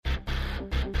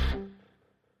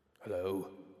Hello?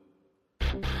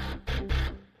 Can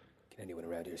anyone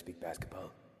around here speak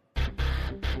basketball?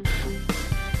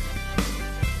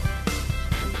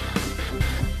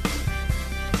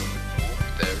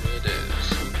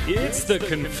 It's the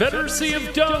Confederacy of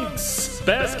Dunks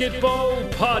Basketball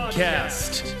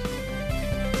Podcast.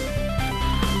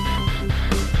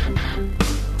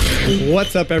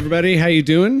 What's up, everybody? How you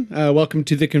doing? Welcome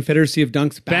to the Confederacy of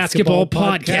Dunks Basketball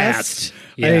Podcast.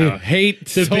 I hate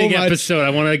It's a so big much. episode.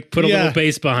 I want to put a little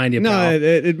bass behind you, No, pal.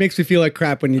 it makes me feel like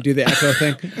crap when you do the echo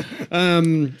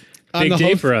thing. Big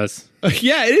day for us.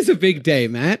 Yeah, it is a big day,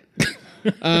 Matt.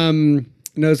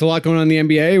 There's a lot going on in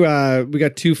the NBA. We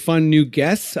got two fun new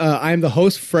guests. I'm the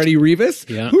host, Freddie Rivas.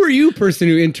 Yeah. Who are you, person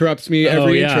who interrupts me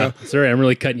every intro? Sorry, I'm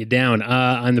really cutting you down.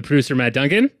 I'm the producer, Matt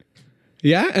Duncan.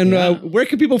 Yeah, and where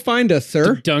can people find us,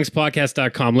 sir?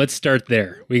 Dunkspodcast.com. Let's start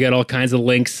there. We got all kinds of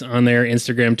links on there: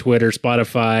 Instagram, Twitter,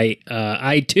 Spotify,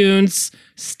 iTunes,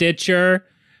 Stitcher,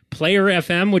 Player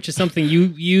FM, which is something you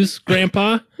use,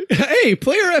 Grandpa. Hey,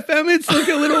 Player FM, it's like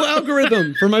a little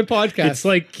algorithm for my podcast. It's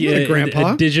like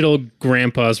Grandpa. a digital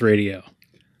Grandpa's radio.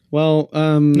 Well,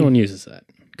 No one uses that.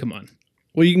 Come on.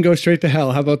 Well, you can go straight to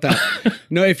hell. How about that?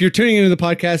 No, if you're tuning into the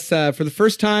podcast for the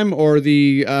first time or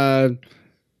the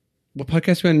what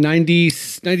podcast we on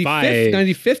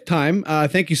 95th time,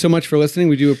 thank you so much for listening.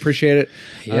 We do appreciate it.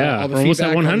 Yeah, all the we're almost at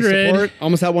feedback, all the 100. support.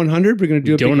 Almost at 100. We're going to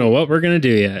do a Don't know what we're going to do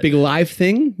yet. big live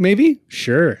thing, maybe,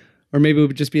 Sure. or maybe it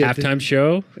would just be Halftime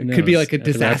show? It could be like a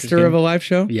disaster of a live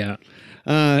show. Yeah.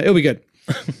 It'll be good.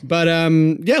 But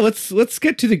yeah, let's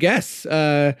get to the guests.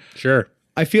 Sure.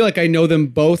 I feel like I know them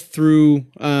both through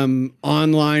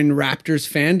online Raptors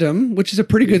fandom, which is a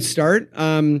pretty good start.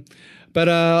 But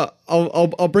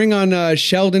I'll bring on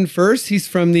Sheldon first. He's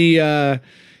from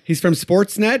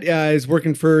Sportsnet. He's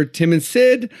working for Tim and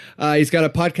Sid. He's got a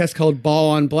podcast called Ball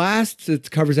on Blast. It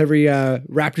covers every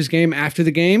Raptors game after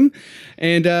the game.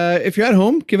 And if you're at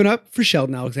home, give it up for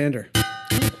Sheldon Alexander.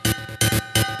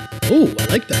 Oh, I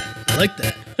like that.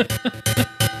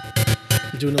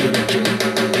 I'm doing a little jig.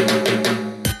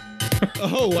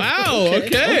 Oh, wow.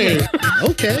 Okay.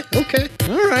 Okay.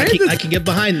 All right. I can get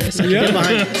behind this. Okay.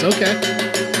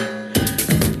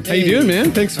 How you doing,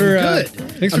 man? Thanks for good.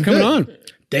 Thanks for I'm coming good. on.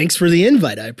 Thanks for the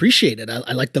invite. I appreciate it.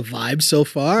 I like the vibe so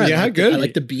far. Yeah, good. I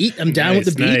like the beat. I'm down with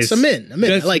the beats. Nice. I'm in.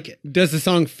 I like it. Does the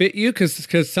song fit you? Because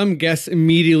some guests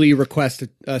immediately request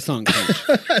a song change.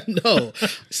 No.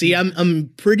 See,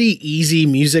 I'm pretty easy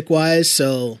music wise,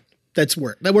 so that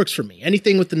works for me.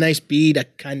 Anything with the nice beat, I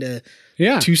kind of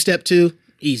two-step to,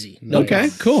 easy. No Okay,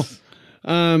 problem. cool.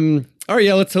 All right,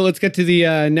 yeah. Let's get to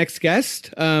the next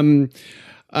guest.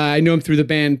 I know him through the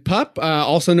band Pup.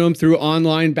 Also know him through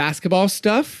online basketball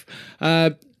stuff.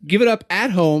 Give it up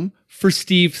at home for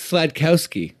Steve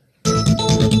Sladkowski.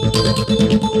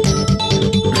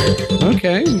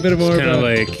 Okay, a bit more Kind of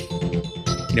like,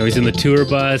 he's in the tour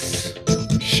bus.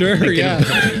 sure, yeah.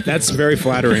 That's very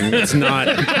flattering. It's not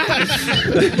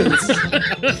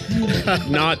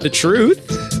not the truth.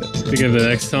 Thinking of the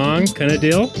next song kind of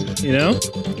deal,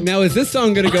 Now, is this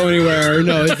song going to go anywhere or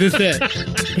no? Is this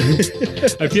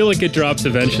it? I feel like it drops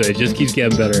eventually. It just keeps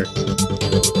getting better.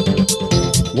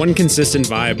 One consistent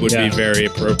vibe would Yeah. be very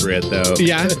appropriate, though.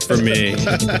 Yeah. for me.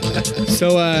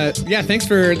 So, yeah, thanks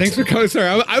for coming.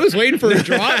 Sorry, I was waiting for a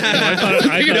drop. I thought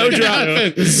No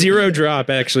drop. Zero drop.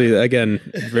 Actually, again,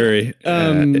 very.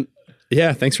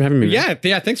 Yeah. Thanks for having me. Man.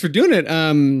 Yeah. Thanks for doing it.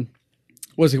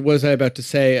 What was I about to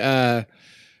say?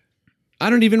 I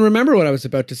don't even remember what I was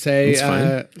about to say. It's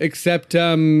fine. Except,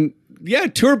 yeah,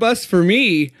 tour bus for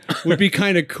me would be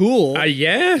kind of cool.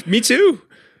 Yeah. Me too.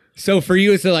 So for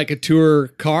you, is it like a tour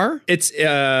car? It's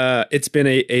been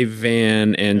a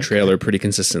van and trailer pretty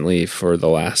consistently for the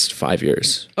last 5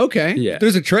 years. Okay. Yeah.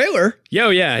 There's a trailer.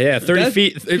 Yeah. 30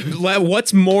 feet.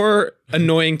 What's more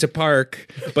annoying to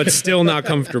park, but still not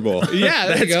comfortable? Yeah,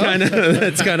 there you go.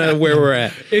 That's kind of where we're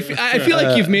at. If I feel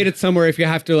like you've made it somewhere, if you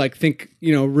have to like think,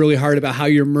 really hard about how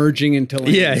you're merging into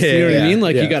lanes. Yeah, you know what I mean?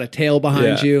 Like yeah. you got a tail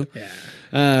behind you.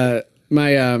 Yeah.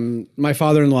 My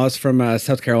father-in-law's from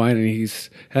South Carolina, and he's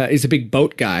a big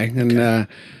boat guy, and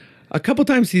a couple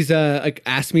times he's like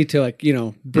asked me to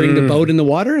bring the boat in the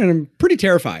water, and I'm pretty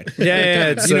terrified. Yeah,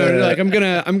 it's, like I'm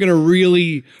gonna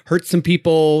really hurt some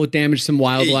people, damage some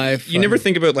wildlife. You never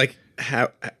think about like how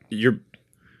you're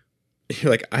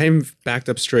like I'm backed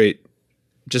up straight,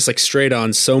 just like straight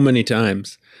on so many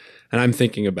times. And I'm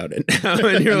thinking about it now.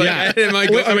 And you're like, am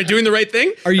I doing the right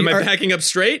thing? Am I backing up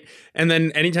straight? And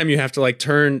then anytime you have to like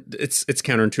turn, it's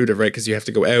counterintuitive, right? Because you have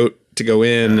to go out to go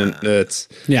in, and it's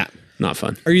not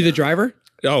fun. Are you the driver?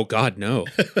 Oh God, no.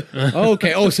 Oh,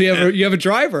 okay. Oh, so you have a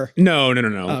driver. No.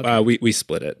 We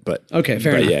split it, but okay,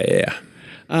 fair enough.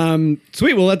 Yeah.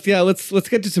 Sweet. Well, let's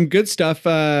get to some good stuff.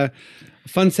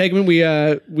 Fun segment we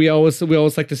always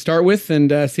like to start with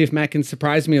and see if Matt can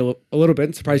surprise me a little bit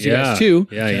and surprise you guys too.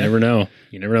 Yeah, you never know.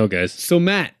 You never know, guys. So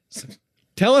Matt,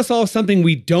 tell us all something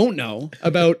we don't know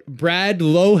about Brad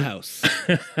Lowhouse.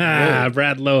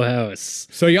 Brad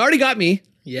Lowhouse. So you already got me.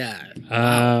 Yeah.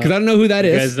 Because I don't know who that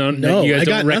is. You guys don't. No, you guys I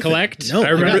don't got recollect.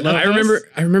 nothing. No,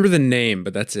 I remember the name,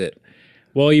 but that's it.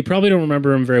 Well, you probably don't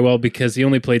remember him very well because he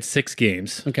only played 6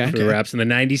 games for Okay. the Raps in the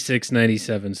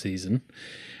 96-97 season.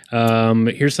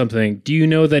 Here's something. Do you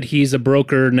know that he's a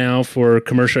broker now for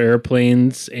commercial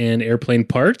airplanes and airplane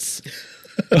parts?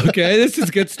 Okay, this is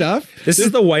good stuff. This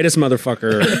is the whitest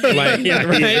motherfucker. Like,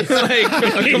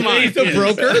 right? Come on. He's a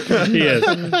broker. He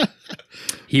is.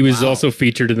 He was also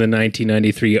featured in the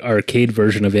 1993 arcade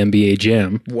version of NBA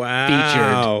Jam.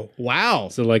 Wow. Wow.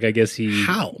 So, like, I guess he...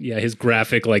 How? Yeah, his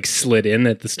graphic, like, slid in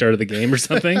at the start of the game or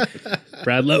something.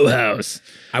 Brad Lowhouse.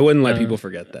 I wouldn't let people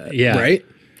forget that. Yeah. Right?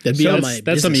 That'd be So on that's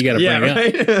my something you got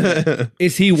to bring up.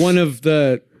 Is he one of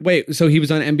the... Wait, so he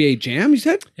was on NBA Jam, you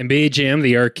said? NBA Jam,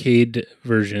 the arcade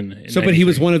version. in So, but he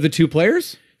was 93. one of the 2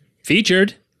 players?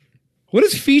 Featured. What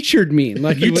does featured mean?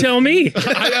 Like You tell me. you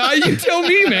tell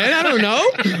me, man. I don't know.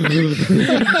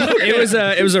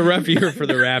 It was a rough year for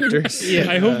the Raptors.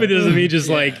 I hope it doesn't mean just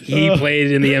like he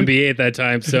played in the NBA at that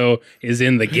time, so is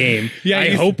in the game. Yeah, I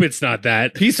he's- hope it's not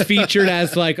that. He's featured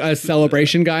as like a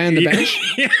celebration guy on the bench.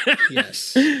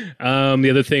 Yes. The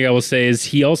other thing I will say is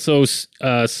he also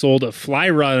sold a fly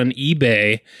rod on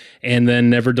eBay and then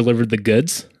never delivered the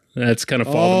goods. That's kind of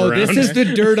followed him around. This is the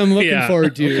dirt I'm looking Yeah. for,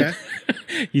 dude. Okay.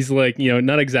 He's like,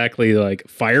 not exactly like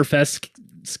Firefest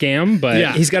scam, but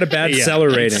Yeah. He's got a bad seller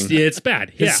rating. It's bad.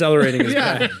 His seller rating is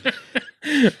bad.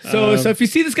 So if you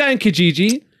see this guy in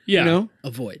Kijiji, Yeah.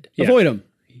 Avoid. avoid him.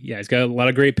 Yeah, he's got a lot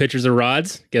of great pictures of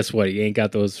rods. Guess what? He ain't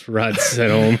got those rods at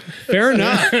home. Fair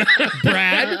enough,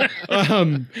 Brad.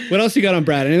 What else you got on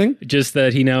Brad? Anything? Just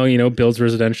that he now, builds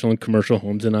residential and commercial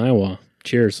homes in Iowa.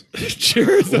 Cheers.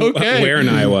 Cheers. Okay. Where in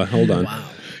Iowa? Hold on.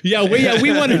 Yeah,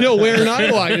 we want to know where in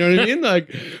Iowa. You know what I mean? Like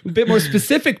a bit more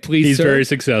specific, please. He's sir. very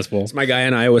successful. My guy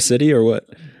in Iowa City or what?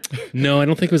 No, I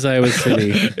don't think it was Iowa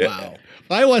City. Wow.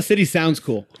 Iowa City sounds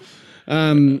cool.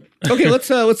 Okay, let's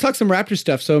talk some Raptors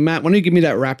stuff. So Matt, why don't you give me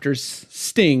that Raptors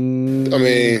sting? I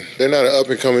mean, they're not an up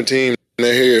and coming team.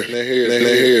 They're here. They're here.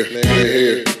 They're here.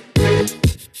 They're here.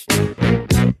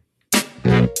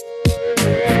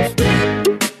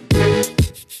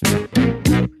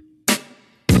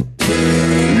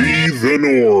 The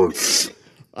North.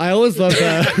 I always love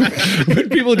when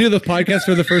people do the podcast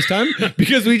for the first time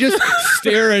because we just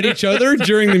stare at each other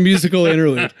during the musical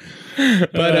interlude.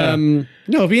 But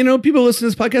no, people listen to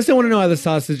this podcast, they want to know how the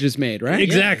sausage is made, right?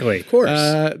 Exactly. Of course.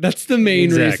 That's the main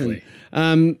Exactly.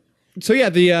 reason. So yeah,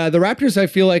 the Raptors I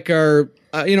feel like are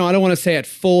I don't want to say at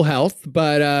full health,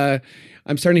 but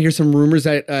I'm starting to hear some rumors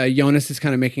that Jonas is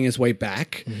kind of making his way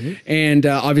back, and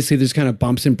obviously there's kind of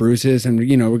bumps and bruises, and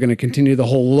we're going to continue the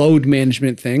whole load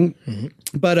management thing.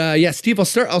 But yeah, Steve, I'll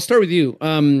start with you.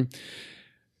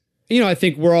 I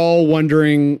think we're all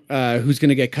wondering who's going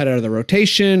to get cut out of the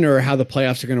rotation or how the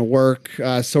playoffs are going to work,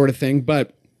 sort of thing.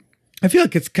 But I feel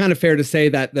like it's kind of fair to say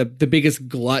that the biggest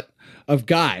glut of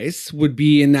guys would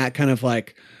be in that kind of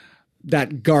like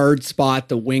that guard spot,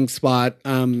 the wing spot.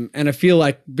 And I feel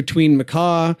like between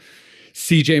McCaw,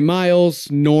 CJ Miles,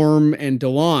 Norm, and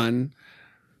DeLon,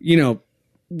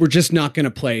 we're just not going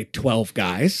to play 12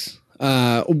 guys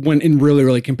when in really,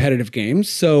 really competitive games.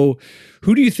 So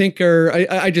who do you think are,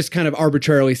 I just kind of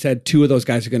arbitrarily said 2 of those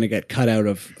guys are going to get cut out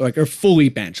of, like, or fully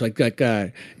bench, like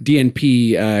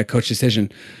DNP coach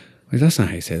decision. Wait, that's not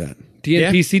how you say that.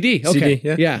 DNP CD. Okay. CD,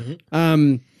 yeah.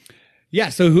 Yeah.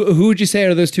 So who would you say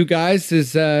out of those 2 guys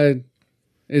is going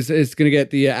to get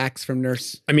the axe from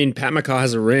Nurse? I mean, Pat McCaw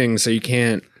has a ring, so you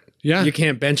can't Yeah. you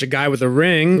can't bench a guy with a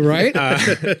ring, Right?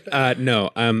 No.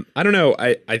 I don't know.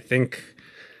 I think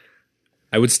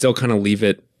I would still kind of leave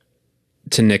it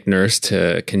to Nick Nurse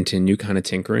to continue kind of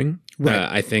tinkering. Right.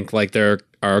 I think like there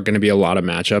are going to be a lot of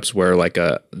matchups where like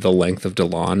the length of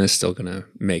DeLon is still going to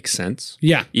make sense.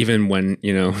 Yeah. Even when,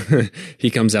 he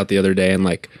comes out the other day and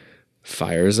like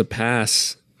fires a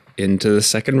pass into the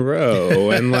second row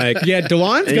and like Yeah,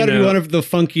 DeLon's got to be one of the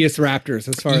funkiest Raptors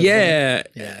as far as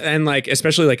and like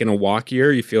especially like in a walk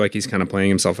year, you feel like he's kind of playing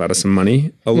himself out of some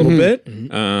money a little bit.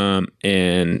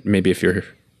 And maybe if you're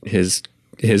his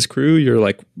crew, you're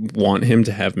like want him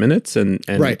to have minutes and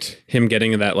Right. him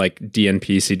getting that like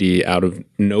DNP CD out of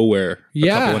nowhere a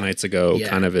Yeah. couple of nights ago Yeah.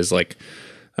 kind of is like,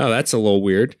 oh, that's a little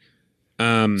weird.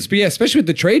 Yeah, especially with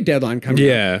the trade deadline coming up.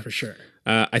 Yeah, for sure.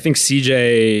 I think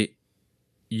CJ,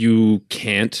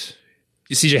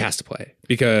 CJ has to play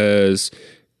because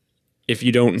if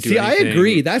you don't do I anything,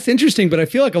 agree. That's interesting, but I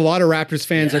feel like a lot of Raptors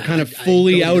fans are kind of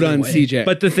fully out on CJ.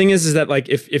 But the thing is that like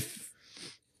if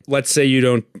let's say you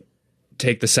don't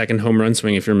take the second home run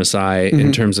swing if you're Masai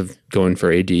in terms of going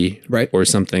for AD, right, or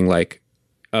something, like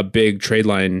a big trade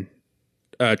deadline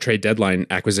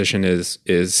acquisition is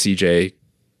CJ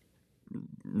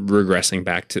regressing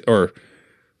back to, or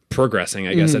progressing,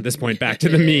 I guess at this point, back to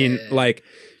the mean. Like,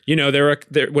 you know, there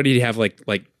what did he have, like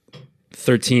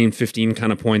 13, 15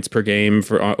 kind of points per game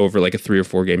for over like a 3 or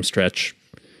 4 game stretch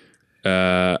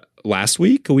last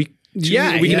week, a week and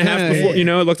a half before. You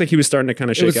know, it looked like he was starting to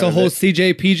kind of shake out. It was the whole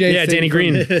CJ PJ. Yeah, Danny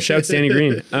Green. Shouts Danny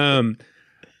Green.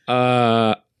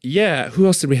 Yeah, who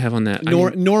else did we have on that?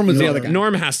 Norm was the other guy.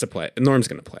 Norm has to play. Norm's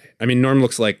going to play. I mean, Norm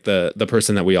looks like the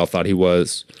person that we all thought he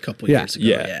was a couple years ago.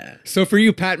 Yeah. So for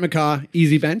you, Pat McCaw,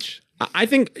 easy bench? I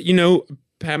think, you know,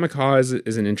 Pat McCaw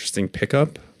is an interesting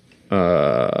pickup.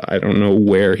 I don't know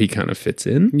where he kind of fits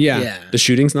in. Yeah. The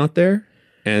shooting's not there.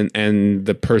 And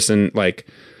the person like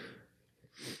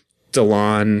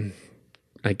DeLon,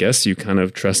 I guess you kind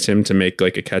of trust him to make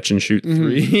like a catch and shoot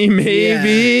 3,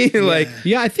 maybe.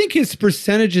 I think his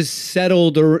percentage is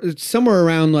settled somewhere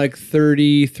around like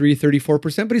 33,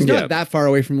 34%, but he's not that far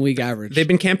away from league average. They've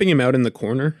been camping him out in the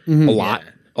corner a lot.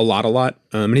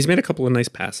 And he's made a couple of nice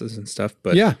passes and stuff,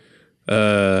 but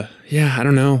I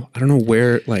don't know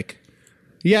where, like.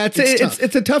 Yeah,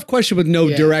 it's a tough question with no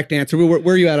direct answer.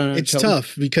 Where are you at on it? It's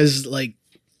tough because, like,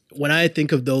 when I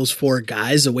think of those 4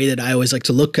 guys, the way that I always like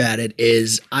to look at it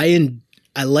is I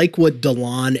like what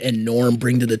DeLon and Norm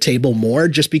bring to the table more,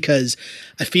 just because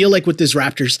I feel like with this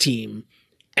Raptors team,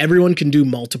 everyone can do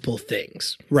multiple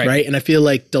things, right? And I feel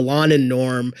like DeLon and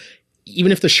Norm,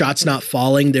 even if the shot's not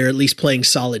falling, they're at least playing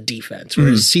solid defense.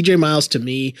 Whereas CJ Miles, to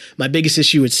me, my biggest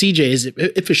issue with CJ is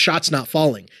if his shot's not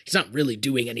falling, he's not really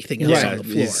doing anything else on the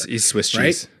floor. He's Swiss cheese.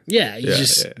 Right? Yeah,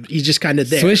 he's just kind of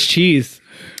there. Swiss cheese.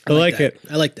 I like that. it.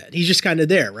 I like that. He's just kind of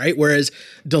there, right? Whereas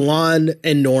DeLon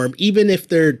and Norm, even if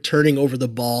they're turning over the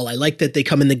ball, I like that they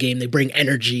come in the game, they bring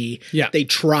energy. Yeah. They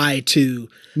try to.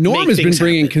 Norm has been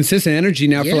bringing consistent energy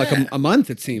now for like Yeah. a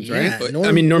month, it seems, right?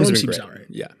 Norm's been seems great. all right.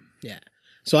 Yeah. Yeah.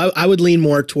 So I would lean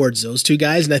more towards those 2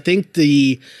 guys. And I think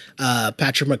the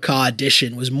Patrick McCaw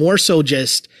addition was more so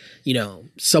just, you know,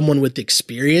 someone with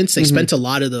experience. They spent a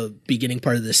lot of the beginning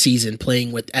part of the season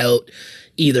playing without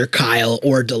either Kyle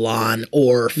or DeLon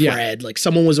or Fred. Like,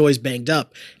 someone was always banged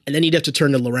up. And then you'd have to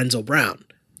turn to Lorenzo Brown.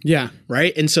 Yeah.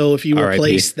 Right. And so if you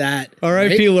replace that.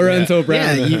 R.I.P. Lorenzo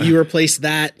Brown. Yeah. You replace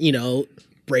that, you know,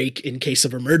 break in case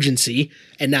of emergency.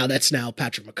 And now that's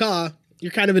Patrick McCaw.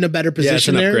 You're kind of in a better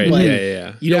position there. Upgrade.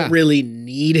 But you don't really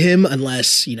need him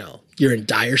unless, you know, you're in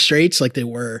dire straits like they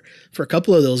were for a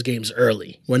couple of those games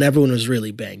early when everyone was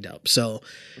really banged up. So,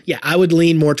 yeah, I would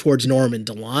lean more towards Norm and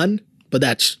DeLon, but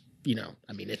that's, you know,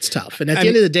 I mean, it's tough. And at the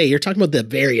end of the day, you're talking about the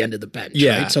very end of the bench,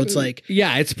 right? So it's like...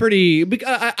 Yeah, it's pretty...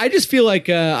 I just feel like,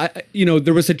 you know,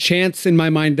 there was a chance in my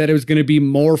mind that it was going to be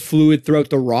more fluid throughout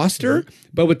the roster,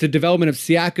 but with the development of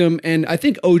Siakam, and I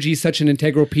think OG is such an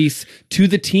integral piece to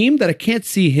the team that I can't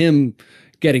see him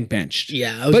getting benched.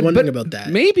 Yeah, I was wondering about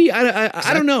that. Maybe,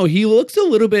 I don't know. He looks a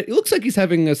little bit... It looks like he's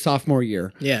having a sophomore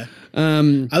year. Yeah.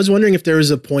 I was wondering if there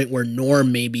was a point where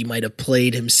Norm maybe might have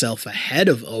played himself ahead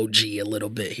of OG a little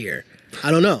bit here.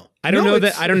 I don't know. I don't know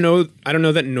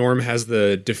that Norm has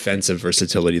the defensive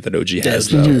versatility that OG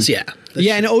has.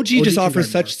 Yeah, and OG just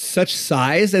offers such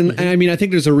size, and I mean, I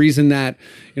think there's a reason that,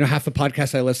 you know, half the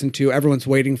podcasts I listen to, everyone's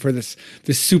waiting for this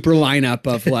super lineup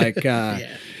of like,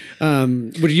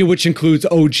 which includes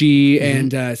OG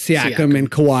and Siakam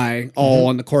and Kawhi all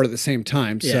on the court at the same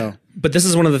time. Yeah. So, but this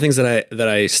is one of the things that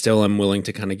I still am willing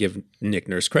to kind of give Nick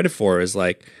Nurse credit for is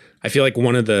like, I feel like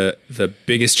one of the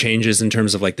biggest changes in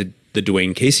terms of like the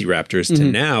Dwayne Casey Raptors to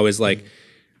now is like,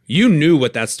 you knew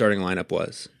what that starting lineup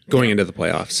was going into the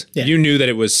playoffs. Yeah. You knew that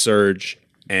it was Serge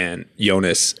and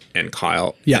Jonas and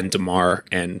Kyle and DeMar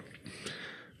and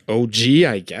OG,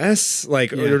 I guess,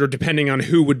 like, or depending on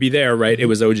who would be there, right? It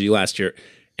was OG last year,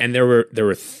 and there were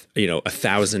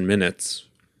 1,000 minutes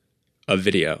of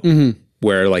video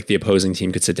where like the opposing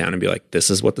team could sit down and be like, this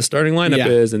is what the starting lineup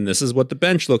is, and this is what the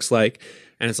bench looks like,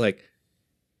 and it's like,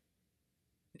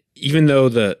 even though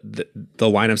the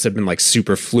lineups have been like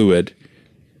super fluid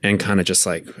and kind of just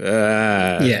like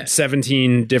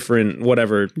 17 different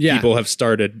people have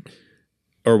started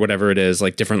or whatever it is,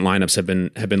 like different lineups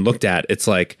have been looked at. It's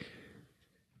like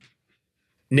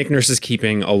Nick Nurse is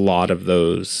keeping a lot of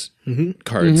those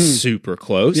cards super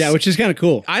close. Yeah, which is kind of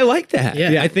cool. I like that.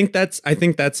 Yeah. I think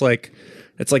that's like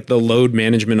it's like the load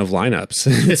management of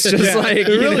lineups. It's just like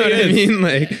you really know what I is. mean?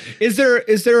 Like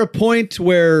Is there a point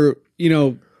where,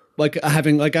 like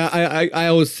having, like I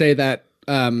always say that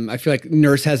I feel like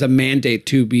Nurse has a mandate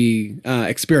to be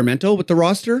experimental with the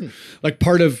roster. Like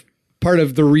part of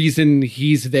the reason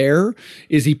he's there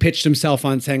is he pitched himself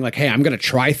on saying like, hey, I'm going to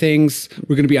try things.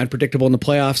 We're going to be unpredictable in the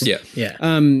playoffs. Yeah.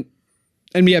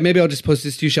 And yeah, maybe I'll just post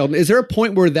this to you, Sheldon. Is there a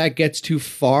point where that gets too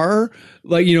far?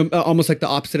 Like, almost like the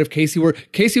opposite of Casey, where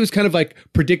Casey was kind of like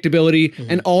predictability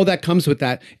and all that comes with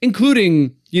that,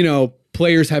 including,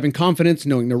 players having confidence,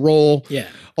 knowing their role,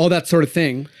 all that sort of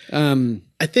thing.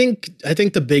 I think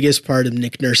the biggest part of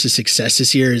Nick Nurse's success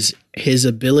this year is his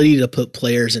ability to put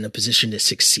players in a position to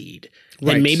succeed.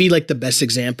 Right. And maybe like the best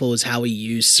example is how he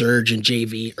used Serge and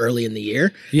JV early in the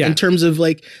year. Yeah. In terms of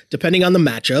like, depending on the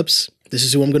matchups, this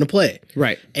is who I'm going to play.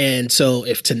 Right. And so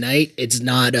if tonight it's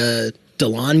not a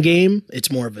DeLon game,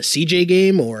 it's more of a CJ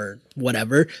game or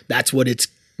whatever, that's what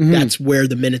that's where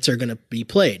the minutes are going to be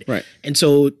played. Right. And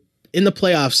so in the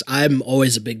playoffs, I'm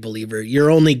always a big believer.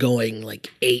 You're only going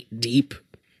like 8 deep,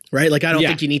 right? Like I don't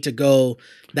think you need to go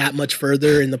that much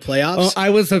further in the playoffs. Oh, I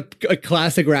was a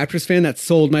classic Raptors fan that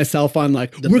sold myself on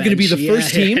like, we're going to be the bench,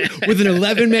 first team with an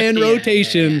 11-man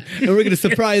rotation, and we're going to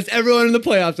surprise everyone in the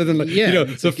playoffs. And then, like,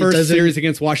 the first doesn't- series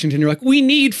against Washington, you're like, we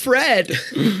need Fred.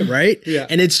 Right? Yeah.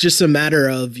 And it's just a matter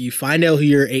of you find out who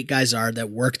your 8 guys are that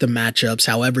work the matchups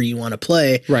however you want to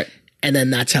play. Right. And then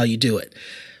that's how you do it.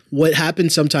 What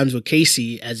happens sometimes with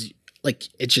Casey,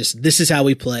 it's just, this is how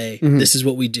we play. This is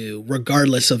what we do,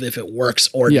 regardless of if it works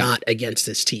or not against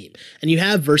this team. And you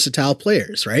have versatile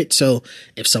players, right? So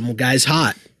if some guy's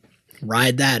hot,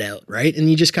 ride that out, right? And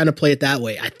you just kind of play it that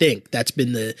way. I think that's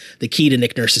been the key to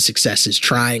Nick Nurse's success, is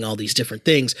trying all these different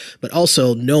things, but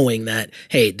also knowing that,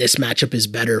 hey, this matchup is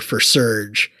better for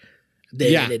Serge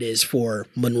than it is for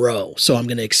Monroe. So I'm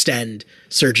going to extend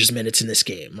Serge's minutes in this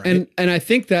game, right? And I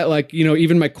think that, like,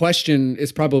 even my question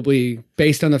is probably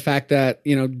based on the fact that,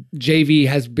 JV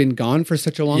has been gone for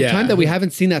such a long time that we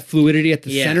haven't seen that fluidity at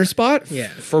the center spot. Yeah.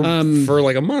 for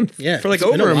like a month. Yeah. For like It's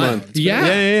been over a a while. month. It's been a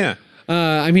while.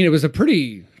 Yeah. I mean, it was a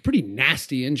pretty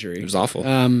nasty injury. It was awful.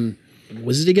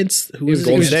 Was it against who was it?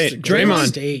 Golden against? State. Golden Draymond.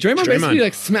 State. Draymond Draymond. basically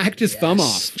like smacked his thumb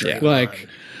off. Draymond. Like,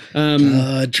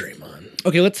 Draymond.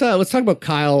 okay, let's talk about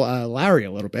Kyle Lowry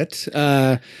a little bit.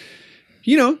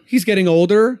 He's getting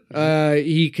older.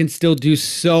 He can still do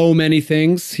so many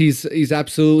things. He's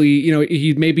absolutely,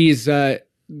 he maybe is the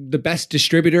best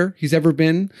distributor he's ever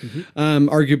been,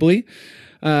 arguably.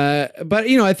 But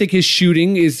I think his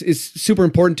shooting is super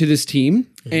important to this team.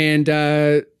 And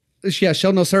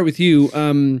Sheldon, I'll start with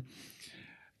you.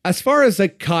 As far as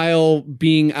like Kyle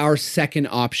being our second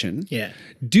option,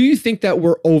 do you think that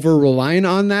we're over relying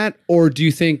on that, or do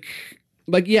you think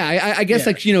I guess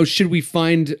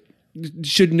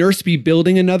should Nurse be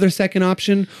building another second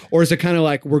option, or is it kind of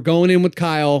like we're going in with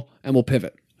Kyle and we'll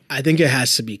pivot? I think it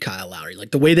has to be Kyle Lowry.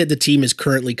 Like the way that the team is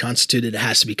currently constituted, it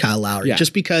has to be Kyle Lowry. Yeah.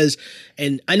 Just because,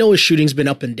 and I know his shooting's been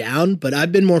up and down, but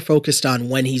I've been more focused on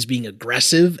when he's being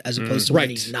aggressive as opposed to when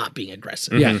he's not being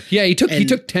aggressive. Yeah. He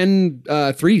took 10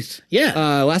 threes.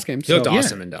 Yeah. Last game. He looked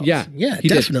awesome in Dallas. Yeah. Yeah, he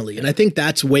did. definitely. And I think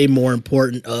that's way more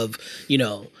important of,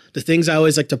 the things I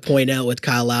always like to point out with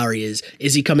Kyle Lowry is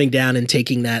he coming down and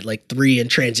taking that like 3 in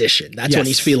transition? That's when Yes.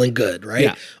 he's feeling good, right?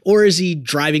 Yeah. Or is he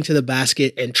driving to the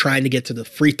basket and trying to get to the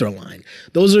free throw line?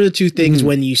 Those are the two things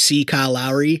when you see Kyle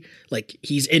Lowry, like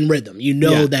he's in rhythm. You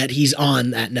know that he's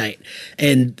on that night.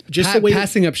 And just the way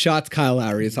passing up shots, Kyle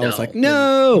Lowry is always like,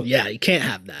 no. Yeah, you can't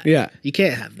have that. Yeah. You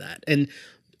can't have that. And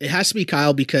it has to be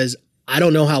Kyle because I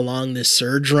don't know how long this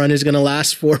Serge run is going to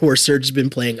last for, where Serge has been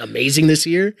playing amazing this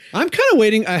year. I'm kind of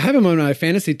waiting. I have him on my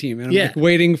fantasy team, and I'm like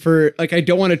waiting for, like, I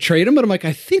don't want to trade him, but I'm like,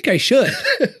 I think I should.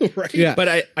 Right. Yeah.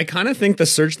 But I kind of think the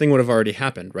Surge thing would have already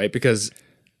happened, right? Because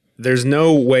there's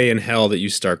no way in hell that you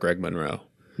start Greg Monroe.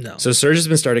 No. So Surge has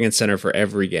been starting at center for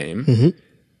every game.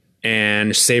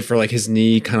 And save for like his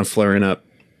knee kind of flaring up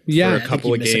Yeah. for a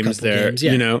couple he of missed a games couple there. games,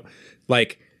 yeah.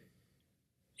 Like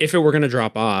if it were going to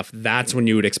drop off, that's when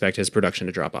you would expect his production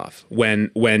to drop off. When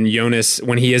Jonas,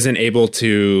 when he isn't able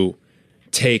to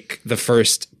take the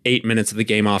first 8 minutes of the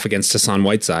game off against Hassan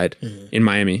Whiteside in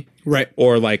Miami. Right.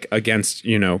 Or like against,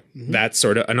 that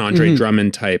sort of an Andre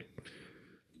Drummond type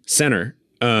center.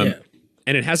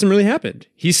 And it hasn't really happened.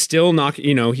 He's still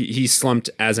knocking, he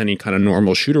slumped as any kind of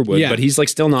normal shooter would, but he's like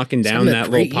still knocking down having a that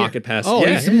little great year. pocket pass. Oh,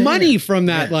 it's money from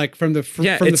that, like from the from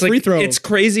the it's free throw. It's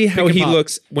crazy how and he pop.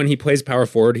 looks when he plays power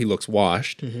forward. He looks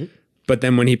washed, but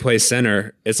then when he plays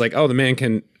center, it's like, oh, the man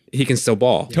can. he can still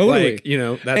ball. Totally. Like, you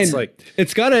know, that's And like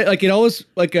it's gotta like it always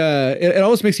like it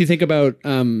always makes you think about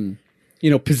you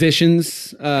know,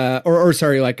 positions or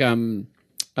sorry, like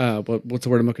what's the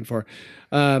word I'm looking for?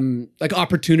 Like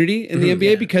opportunity in the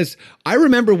NBA, because I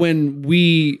remember when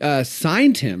we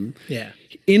signed him,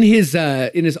 in his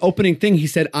opening thing, he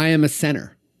said, "I am a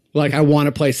center. Like, I want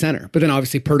to play center." But then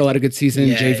obviously Pirtle had a good season.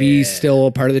 JV's still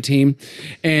a part of the team,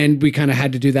 and we kind of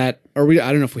had to do that. Or I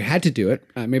don't know if we had to do it.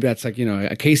 Maybe that's like, you know,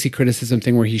 a Casey criticism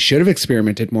thing where he should have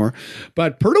experimented more.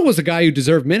 But Pirtle was a guy who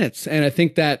deserved minutes, and I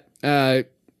think that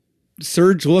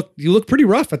Serge you look pretty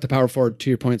rough at the power forward, to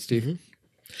your point, Steve.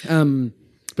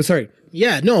 But sorry.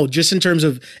 Yeah, no, just in terms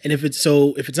of, and if it's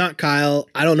not Kyle,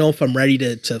 I don't know if I'm ready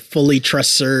to fully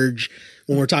trust Serge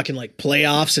when we're talking like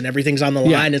playoffs and everything's on the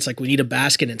line. It's like we need a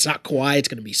basket and it's not Kawhi, it's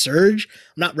going to be Serge.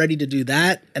 I'm not ready to do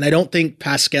that, and I don't think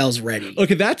Pascal's ready.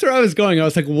 Okay, that's where I was going. I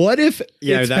was like, what if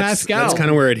it's Pascal? That's kind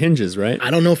of where it hinges, right?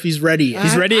 I don't know if he's ready.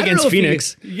 He's ready against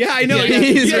Phoenix. I know.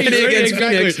 He's ready against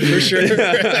Phoenix for sure.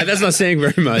 That's not saying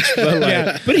very much, but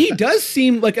like, but he does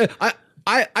seem like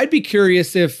I'd be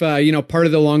curious if you know, part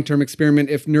of the long-term experiment,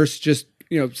 if Nurse just,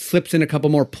 you know, slips in a couple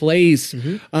more plays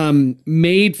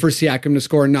made for Siakam to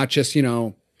score, and not just, you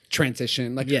know,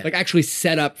 transition, like actually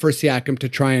set up for Siakam to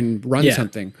try and run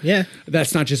something. Yeah,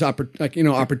 that's not just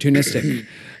opportunistic.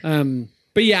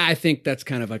 But yeah, I think that's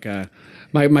kind of like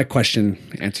my question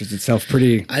answers itself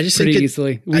pretty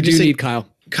easily. We do need Kyle.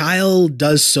 Kyle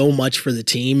does so much for the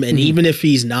team, and even if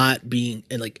he's not being,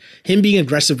 and like him being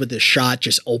aggressive with his shot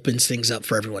just opens things up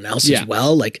for everyone else as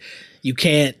well. Like, you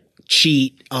can't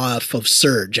cheat off of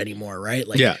Serge anymore, right?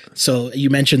 Like, so you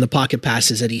mentioned the pocket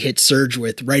passes that he hits Serge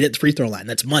with right at the free throw line.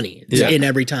 That's money. It's in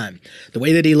every time. The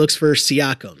way that he looks for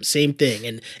Siakam, same thing.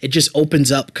 And it just opens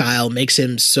up Kyle, makes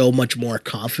him so much more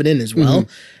confident as well.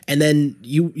 And then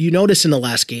you notice in the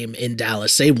last game in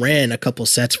Dallas, they ran a couple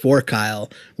sets for Kyle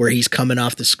where he's coming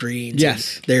off the screens.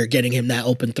 Yes. They're getting him that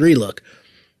open three look.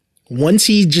 Once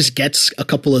he just gets a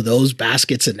couple of those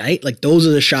baskets a night, like, those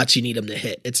are the shots you need him to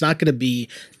hit. It's not going to be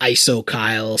ISO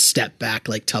Kyle, step back,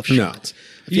 like tough shots.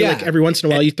 I feel like every once in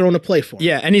a while you throw in a play for him.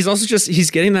 Yeah, and he's also he's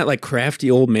getting that like crafty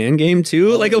old man game too.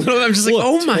 Like a little, I'm just like,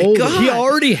 oh my god, he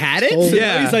already had it. Totally.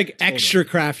 Yeah, he's like extra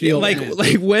crafty. Old man.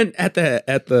 Like when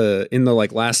in the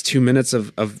like last 2 minutes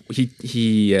of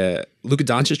Luka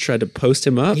Doncic tried to post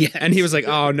him up, and he was like,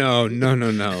 "Oh no.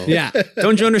 Yeah,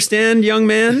 don't you understand, young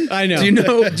man? I know.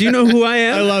 Do you know who I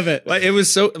am? I love it. Like, it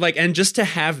was so like, and just to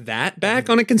have that back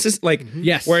on a consistent, like,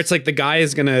 where it's like the guy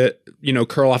is gonna, you know,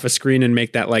 curl off a screen and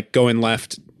make that like going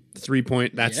left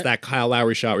 3-point. That's that Kyle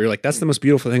Lowry shot where you're like, that's the most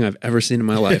beautiful thing I've ever seen in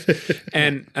my life,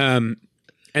 and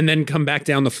then come back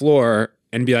down the floor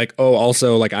and be like, oh,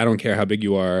 also, like, I don't care how big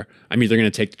you are. I'm either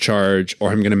gonna take the charge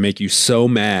or I'm gonna make you so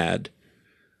mad.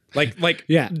 Like,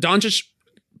 Doncic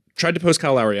tried to post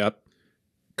Kyle Lowry up,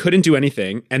 couldn't do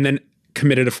anything, and then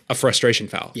committed a frustration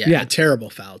foul. Yeah, a terrible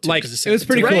foul too, like, it was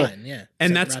pretty cool.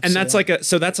 And that's like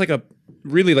a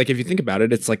really, like, if you think about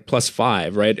it, it's like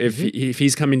 +5, right? If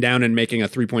he's coming down and making a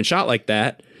 3-point shot like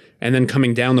that, and then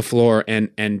coming down the floor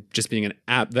and just being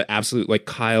the absolute like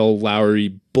Kyle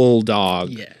Lowry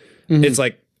bulldog. Yeah, it's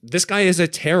like, this guy is a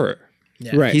terror.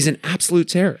 Yeah. Right, he's an absolute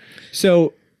terror.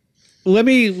 So let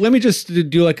me just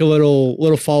do like a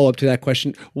little follow up to that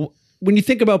question. When you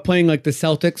think about playing like the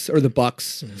Celtics or the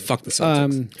Bucks, fuck the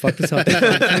Celtics. Fuck the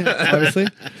Celtics, obviously.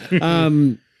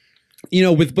 You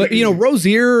know,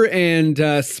 Rozier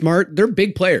and Smart, they're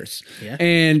big players. Yeah.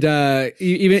 And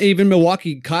even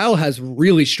Milwaukee, Kyle has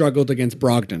really struggled against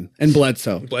Brogdon and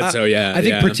Bledsoe. I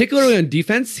think particularly on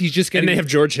defense, he's just getting... And they have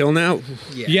George Hill now?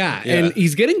 Yeah, and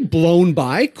he's getting blown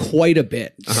by quite a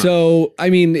bit. So,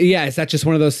 I mean, is that just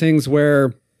one of those things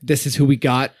where this is who we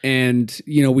got, and,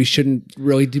 you know, we shouldn't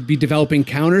really be developing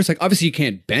counters? Like, obviously you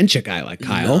can't bench a guy like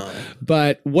Kyle,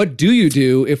 but what do you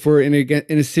do if we're in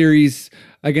a series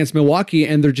against Milwaukee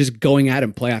and they're just going at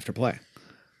him play after play?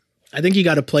 I think you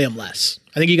got to play him less.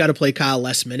 I think you got to play Kyle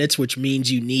less minutes, which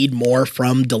means you need more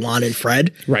from DeLon and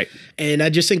Fred. Right. And I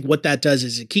just think what that does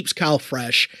is it keeps Kyle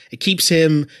fresh. It keeps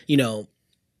him, you know,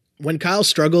 when Kyle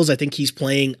struggles, I think he's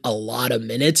playing a lot of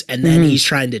minutes, and then he's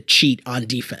trying to cheat on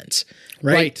defense.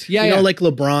 Right. Yeah. You know, like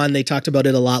LeBron, they talked about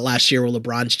it a lot last year where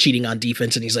LeBron's cheating on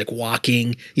defense and he's like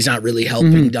walking. He's not really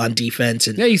helping on defense.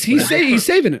 And he's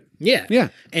saving it. Yeah. Yeah.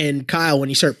 And Kyle, when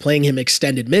you start playing him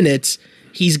extended minutes,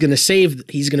 he's going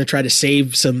to try to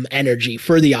save some energy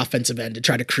for the offensive end to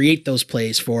try to create those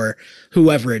plays for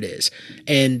whoever it is.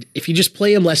 And if you just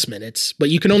play him less minutes,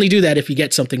 but you can only do that if you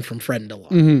get something from Fred and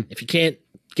DeLon. If you can't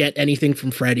get anything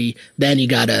from Freddie, then you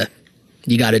gotta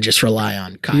just rely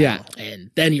on Kyle,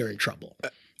 and then you're in trouble.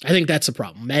 I think that's the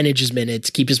problem. Manage his minutes,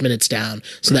 keep his minutes down,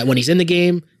 so that when he's in the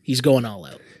game, he's going all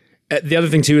out. The other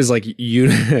thing too is like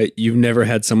you've never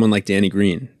had someone like Danny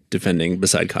Green defending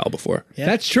beside Kyle before. Yeah.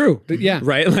 That's true. Yeah.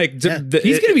 Right? Like He's going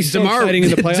to be so exciting in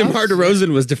the playoffs. DeMar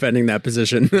DeRozan was defending that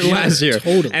position last year.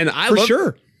 totally. And I For love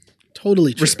sure.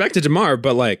 Totally true. respect to DeMar,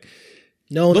 but like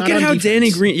No, look not at on how defense.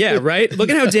 Danny Green Look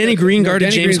at how Danny Green guarded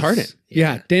Danny James Green's- Harden.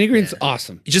 Yeah. Danny Green's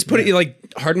awesome. You just put it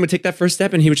like Harden would take that first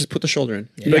step and he would just put the shoulder in.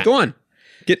 He'd be like, go on.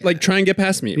 Try and get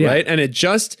past me, Yeah. right? And it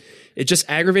just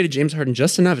aggravated James Harden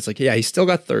just enough. It's like, yeah, he still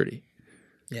got 30.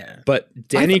 Yeah. But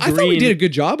Danny I Green thought we did a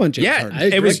good job on James Yeah,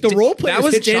 Harden. it was like the role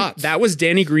players hit Dan- shots. That was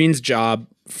Danny Green's job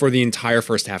for the entire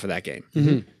first half of that game.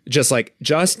 Mm-hmm.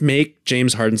 Just make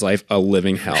James Harden's life a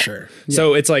living hell. sure.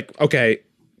 So it's like, okay,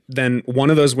 then one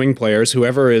of those wing players,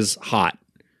 whoever is hot,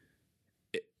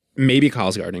 maybe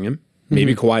Kyle's guarding him,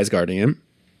 maybe Mm-hmm. Kawhi is guarding him,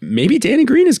 maybe Danny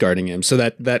Green is guarding him, so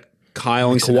that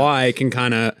Kyle and Kawhi can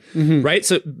kind of Mm-hmm. right.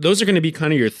 So those are going to be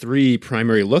kind of your three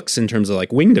primary looks in terms of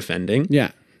like wing defending.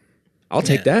 Yeah. I'll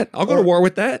take that. I'll go to war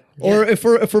with that. Or if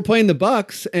we're playing the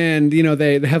Bucks and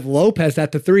they have Lopez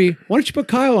at the 3, why don't you put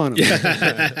Kyle on him? You know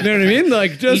what I mean?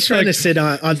 Like just He's trying like, to sit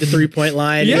on the 3-point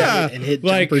line Yeah, and hit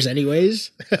like- jumpers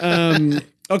anyways.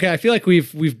 okay, I feel like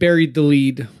we've buried the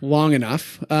lead long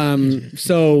enough.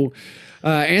 So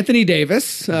Anthony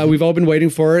Davis, we've all been waiting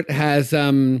for it, has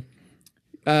through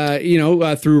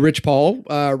Rich Paul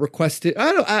requested.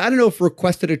 I don't know if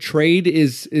requested a trade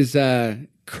is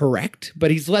correct,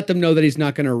 but he's let them know that he's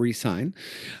not going to re-sign.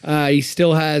 He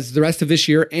still has the rest of this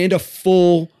year and a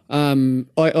full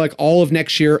like all of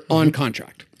next year on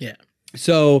contract. Yeah.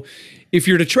 So if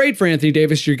you're to trade for Anthony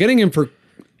Davis, you're getting him for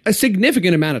a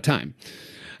significant amount of time.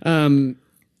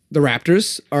 The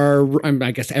Raptors are,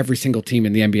 I guess every single team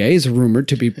in the NBA is rumored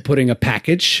to be putting a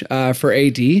package for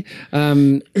AD.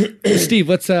 Steve,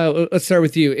 let's start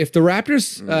with you. If the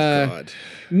Raptors,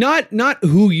 not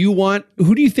who you want,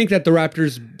 who do you think that the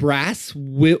Raptors brass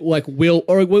will,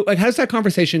 how does that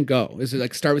conversation go? Is it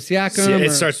like start with Siakam? It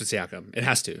or- starts with Siakam. It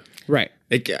has to. right.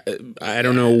 I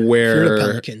don't know For where. the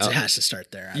Pelicans, it has to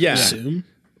start there, I yeah. would assume.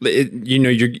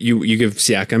 You give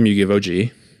Siakam, you give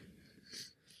OG,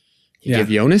 you give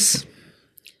Jonas.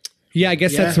 Yeah, I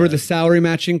guess that's where the salary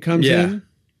matching comes in.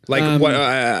 Like what?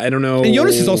 I don't know. And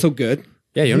Jonas is also good.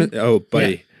 Yeah, Jonas. Oh,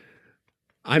 buddy.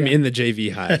 I'm in the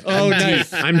JV hive. Oh,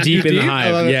 nice. I'm deep in the I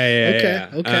hive. love it. Yeah.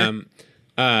 Okay.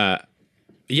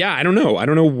 Yeah, I don't know. I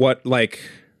don't know what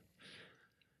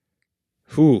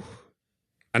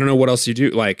I don't know what else you do.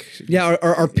 Like, Yeah,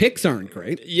 our picks aren't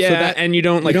great. yeah, So that- and you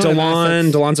don't like don't have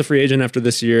assets. DeLon's a free agent after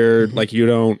this year. Like, you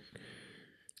don't.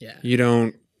 Yeah. You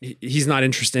don't. He's not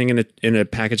interesting in a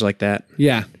package like that.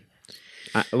 Yeah.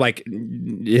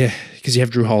 Because you have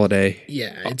Drew Holiday.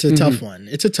 Yeah, it's a tough one.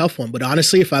 It's a tough one. But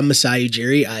honestly, if I'm Masai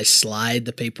Ujiri, I slide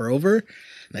the paper over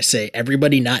and I say,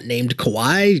 everybody not named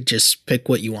Kawhi, just pick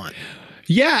what you want.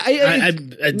 Yeah,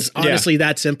 It's honestly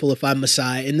that simple if I'm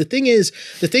Masai. And the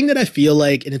thing that I feel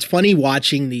like, and it's funny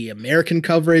watching the American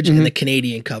coverage and the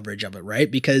Canadian coverage of it, right?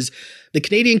 Because the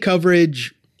Canadian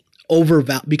coverage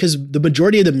because the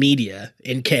majority of the media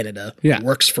in Canada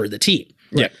works for the team.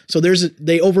 Yeah. So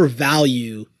they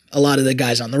overvalue a lot of the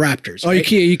guys on the Raptors. Oh,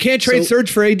 right? you can't trade Serge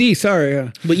for AD.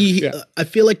 Sorry. But I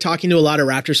feel like talking to a lot of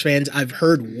Raptors fans, I've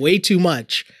heard way too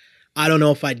much. I don't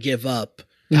know if I'd give up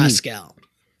Pascal.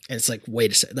 And it's like,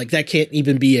 wait a second. Like, that can't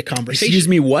even be a conversation. Excuse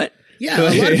me, what? Yeah,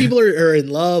 a lot of people are in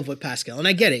love with Pascal. And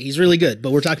I get it. He's really good.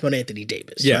 But we're talking about Anthony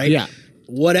Davis, right? Yeah.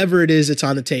 Whatever it is that's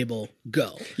on the table,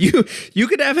 go. You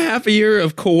could have half a year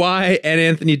of Kawhi and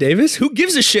Anthony Davis. Who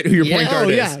gives a shit who your point guard Oh,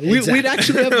 is? yeah. We'd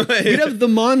actually have the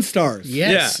Monstars.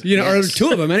 Yes. Or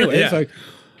two of them anyway. Yeah. It's like,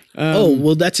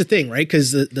 Well, that's the thing, right?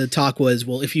 Because the talk was,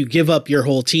 well, if you give up your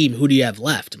whole team, who do you have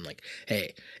left? I'm like,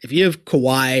 hey, if you have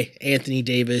Kawhi, Anthony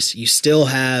Davis, you still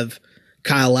have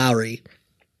Kyle Lowry.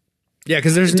 Yeah,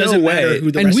 because there's no doesn't matter way.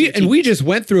 who the and rest we of the team we just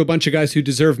went through a bunch of guys who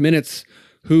deserve minutes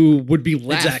who would be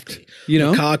left. Exactly. You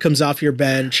know? McCaw comes off your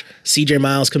bench. CJ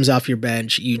Miles comes off your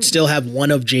bench. You'd still have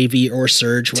one of JV or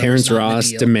Serge. whoever's Terrence not in the Ross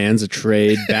deal. demands a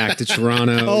trade back to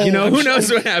Toronto. Who knows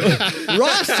what happened?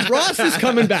 Ross is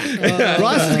coming back.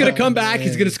 Ross is going to come back.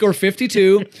 He's going to score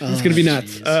 52. It's going to be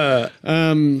nuts.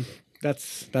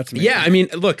 That's amazing. Yeah, I mean,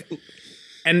 look,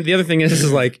 and the other thing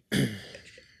is like,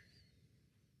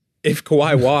 if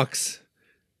Kawhi walks,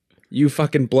 you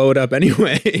fucking blow it up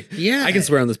anyway. Yeah. I can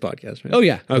swear on this podcast, right? Oh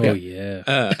yeah. Okay. Oh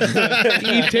yeah.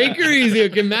 You take her easy.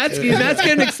 Okay, Matt's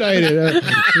getting excited.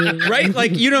 Right?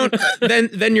 Like you don't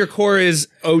then your core is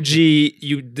OG.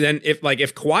 You then if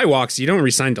Kawhi walks, you don't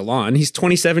resign DeLon. He's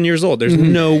 27 years old. There's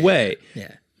no way.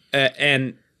 Yeah.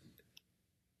 And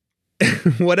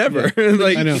whatever.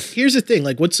 Like, I know. Here's the thing,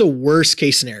 like, what's the worst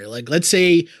case scenario? Like, let's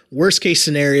say worst case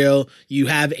scenario, you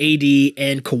have AD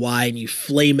and Kawhi and you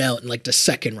flame out in like the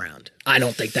second round. I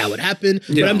don't think that would happen,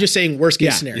 but I'm just saying worst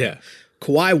case scenario. Yeah.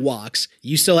 Kawhi walks,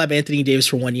 you still have Anthony Davis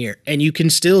for 1 year, and you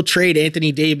can still trade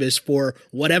Anthony Davis for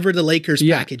whatever the Lakers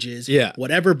package is,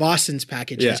 whatever Boston's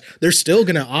package is. They're still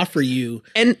going to offer you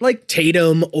and like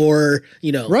Tatum or,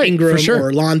 Ingram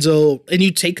or Lonzo, and you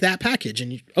take that package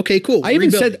and okay, cool. I even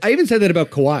said that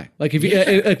about Kawhi. Like if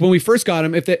you, like when we first got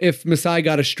him, if Masai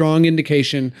got a strong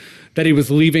indication that he was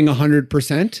leaving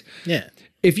 100%,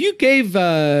 if you gave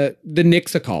the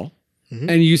Knicks a call,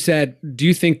 and you said, do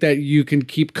you think that you can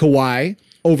keep Kawhi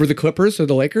over the Clippers or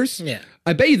the Lakers? Yeah.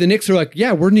 I bet you the Knicks are like,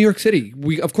 yeah, we're New York City.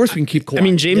 Of course we can keep Kawhi. I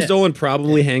mean, James Dolan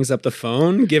probably hangs up the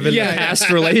phone given the past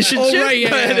relationship. Oh, right,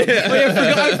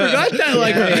 I forgot that.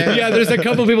 Like, there's a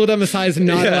couple people that Masai's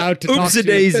not allowed to talk to.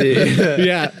 Oopsie-daisy.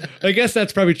 Yeah. I guess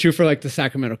that's probably true for like the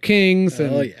Sacramento Kings.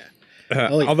 And,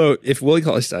 Although if Willie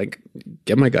calls, like,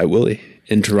 get my guy Willie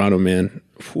in Toronto, man.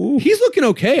 Whew. He's looking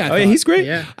okay. I thought. He's great.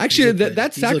 Yeah. Actually,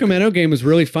 that Sacramento game was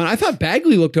really fun. I thought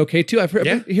Bagley looked okay too. I've heard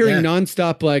hearing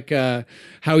nonstop like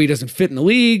how he doesn't fit in the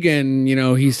league, and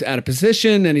he's out of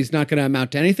position, and he's not going to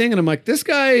amount to anything. And I'm like, this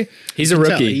guy, he's a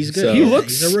rookie. He's good. So. He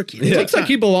looks he's a rookie. He looks like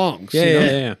he belongs.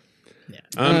 Yeah.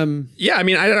 I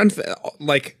mean, I don't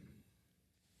like.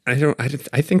 I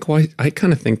think Kawhi. I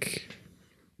kind of think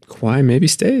Kawhi maybe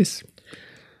stays.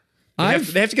 They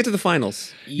have to get to the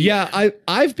finals. Yeah,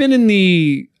 I've been in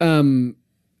the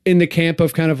camp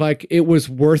of kind of like it was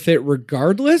worth it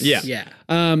regardless. Yeah.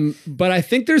 But I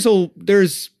think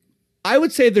I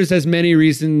would say there's as many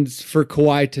reasons for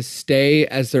Kawhi to stay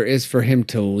as there is for him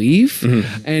to leave,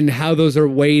 and how those are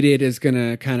weighted is going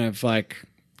to kind of like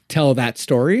tell that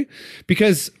story,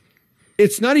 because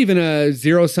it's not even a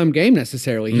zero-sum game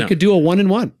necessarily. He could do a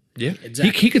 1-1. Yeah,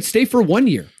 exactly. He could stay for 1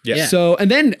 year. Yeah. So,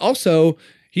 and then also,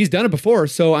 he's done it before,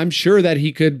 so I'm sure that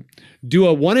he could do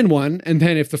a 1-1, and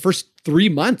then if the first 3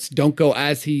 months don't go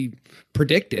as he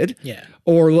predicted,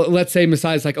 or let's say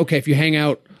Masai's like, okay, if you hang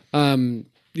out,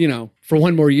 for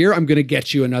 1 more year, I'm going to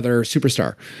get you another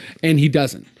superstar, and he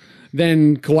doesn't,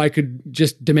 then Kawhi could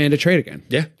just demand a trade again.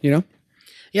 Yeah.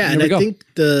 Yeah, and I think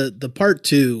the part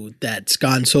too that's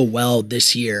gone so well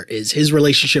this year is his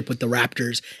relationship with the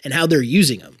Raptors and how they're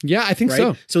using him. Yeah, I think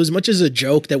so. So as much as a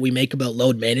joke that we make about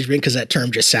load management, because that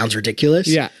term just sounds ridiculous.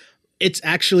 Yeah. It's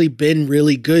actually been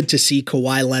really good to see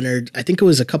Kawhi Leonard. I think it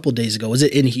was a couple days ago. Was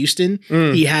it in Houston?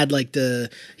 He had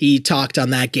he talked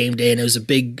on that game day, and it was a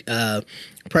big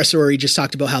presser where he just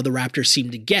talked about how the Raptors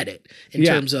seemed to get it in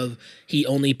terms of he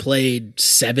only played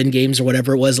 7 games or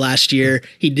whatever it was last year.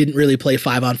 He didn't really play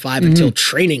 5-on-5 until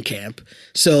training camp.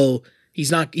 So he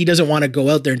doesn't want to go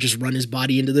out there and just run his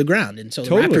body into the ground. And so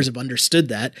the Raptors have understood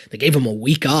that. They gave him a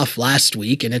week off last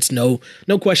week, and it's no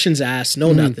questions asked,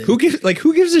 nothing. Who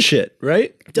gives a shit,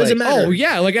 right? Doesn't matter. Oh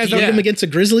yeah, like as Him against the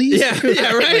Grizzlies. Yeah,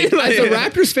 right. As a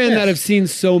Raptors fan that have seen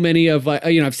so many of,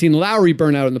 I've seen Lowry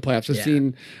burn out in the playoffs. I've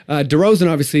seen DeRozan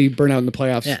obviously burn out in the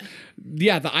playoffs.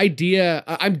 Yeah, the idea,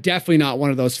 I'm definitely not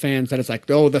one of those fans that it's like,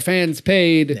 oh, the fans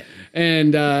paid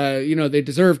and, they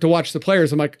deserve to watch the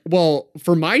players. I'm like, well,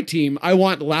 for my team, I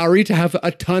want Lowry to have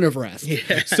a ton of rest.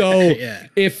 So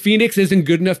if Phoenix isn't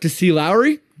good enough to see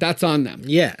Lowry, that's on them.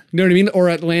 Yeah. You know what I mean? Or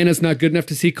Atlanta's not good enough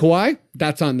to see Kawhi,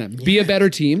 that's on them. Be a better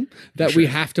team that we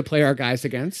have to play our guys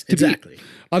against. Exactly.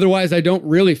 Otherwise, I don't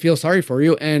really feel sorry for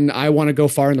you, and I want to go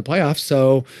far in the playoffs,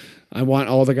 so I want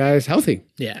all the guys healthy.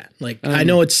 Yeah. I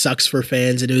know it sucks for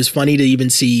fans, and it was funny to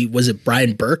even see, was it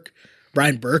Brian Burke?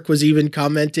 Brian Burke was even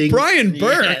commenting. Brian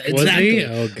Burke? Yeah, exactly. Was he?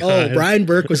 Oh, God. Brian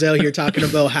Burke was out here talking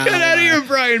about how Get out of here,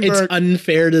 Brian Burke. It's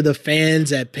unfair to the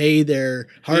fans that pay their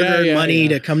hard-earned money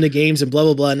to come to games and blah,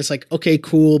 blah, blah. And it's like, okay,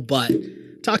 cool, but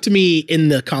talk to me in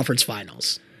the conference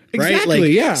finals. Right?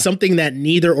 Exactly, something that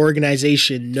neither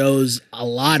organization knows a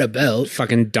lot about.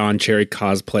 Fucking Don Cherry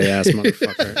cosplay ass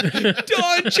motherfucker.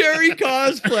 Don Cherry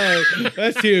cosplay.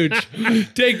 That's huge.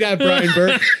 Take that, Brian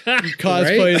Burke.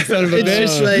 Cosplay son of a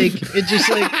bitch. It's just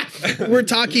like we're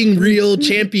talking real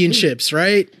championships,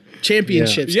 right?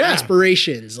 Championships,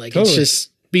 aspirations. It's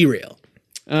just be real.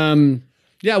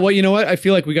 Yeah, well, you know what? I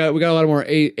feel like we got a lot more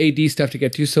AD stuff to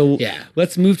get to. So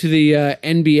let's move to the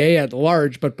NBA at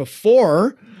large. But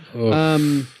before,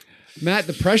 Matt,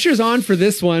 the pressure's on for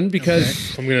this one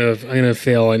because I'm gonna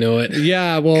fail. I know it.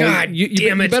 Yeah, well, God you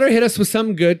damn it. better hit us with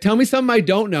something good. Tell me something I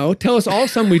don't know. Tell us all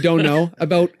something we don't know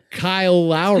about Kyle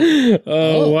Lowry.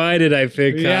 Why did I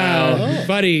pick Kyle? Yeah,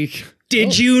 buddy.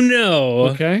 Did you know?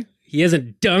 Okay, he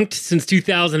hasn't dunked since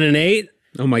 2008.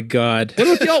 Oh my God.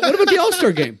 What about the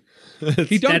All-Star game?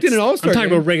 He dunked in an All-Star I'm talking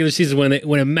game. about regular season when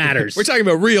it matters. We're talking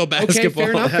about real Okay,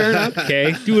 basketball. fair enough.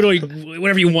 Okay, do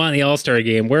whatever you want in the All-Star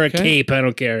game. Wear a cape. I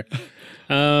don't care.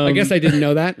 I guess I didn't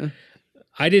know that.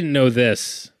 I didn't know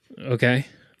this. Okay.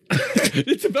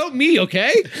 It's about me,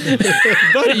 okay?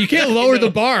 Buddy, you can't lower the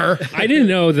bar. I didn't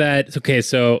know that. Okay,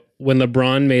 so when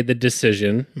LeBron made the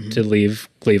decision to leave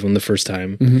Cleveland the first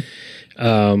time,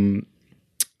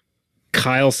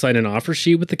 Kyle signed an offer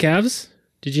sheet with the Cavs.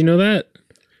 Did you know that?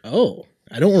 Oh,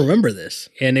 I don't remember this.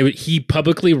 And he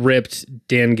publicly ripped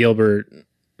Dan Gilbert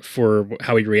for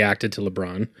how he reacted to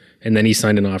LeBron, and then he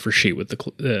signed an offer sheet with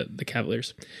the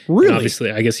Cavaliers. Really? And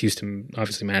obviously, I guess Houston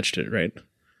obviously matched it, right?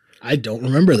 I don't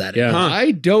remember that. Yeah.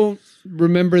 I don't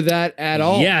remember that at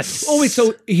all. Yes. Oh, wait,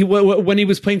 so when he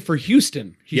was playing for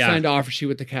Houston, he Yeah. signed an offer sheet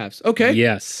with the Cavs. Okay.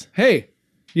 Yes. Hey,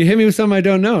 you hit me with something I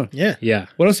don't know. Yeah. Yeah.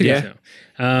 What else you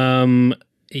got?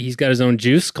 He's got his own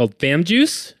juice called Fam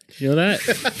Juice. You know that?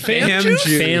 Fam juice?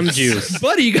 Fam Juice.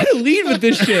 Buddy, you got to lead with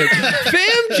this shit.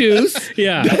 Fam juice?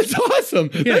 Yeah. That's awesome.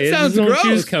 Yeah, that it's sounds his own gross.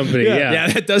 juice company. Yeah. Yeah,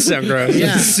 that does sound gross.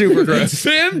 Yeah. It's super gross.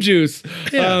 Fam juice.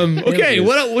 Okay, juice.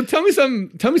 what? Tell me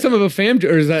some about fam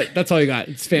juice. Or is that's all you got?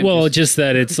 It's fam Well, juice. just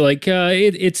that it's like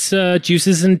it's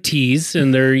juices and teas,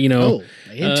 and they're Oh,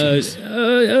 and teas.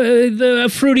 the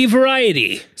fruity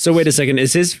variety. So wait a second.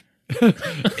 Is his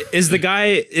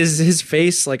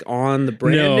face like on the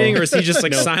branding, or is he just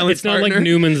like silent? It's not partner? like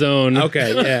Newman's Own.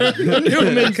 Okay, yeah.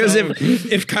 Because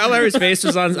if Kyle Lowry's face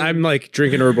was on, I'm like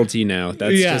drinking herbal tea now.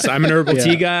 That's Yeah. just I'm an herbal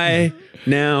tea guy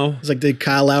now. It's like, did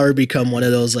Kyle Lowry become one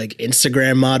of those like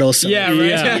Instagram models? Yeah,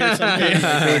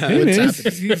 right. Hey, man,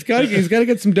 he's got to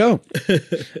get some dough.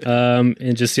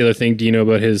 And just the other thing, do you know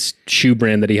about his shoe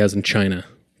brand that he has in China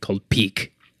called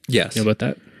Peak? Yes. You know about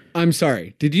that? I'm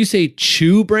sorry. Did you say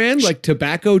chew brand, like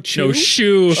tobacco chew? No,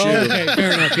 shoe. Oh, okay,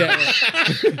 fair enough. Yeah.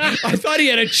 I thought he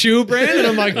had a chew brand, and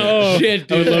I'm like, oh, shit,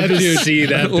 dude. I would love that to dude. see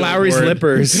that. Lowry's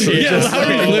billboard. Lippers. Yeah,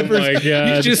 Lowry's Oh Lippers. my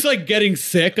God. He's just like getting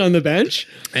sick on the bench.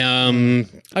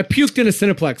 I puked in a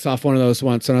Cineplex off one of those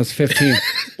once when I was 15.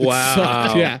 Wow.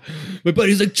 Sucked, yeah. My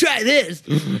buddy's like, try this.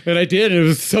 And I did, and it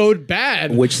was so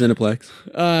bad. Which Cineplex?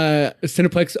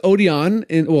 Cineplex Odeon,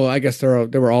 I guess they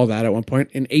were all that at one point,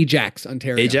 in Ajax,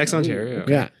 Ontario. Ajax, Ontario.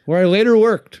 Yeah, where I later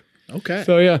worked. Okay.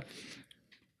 So, yeah.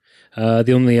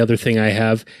 The only other thing I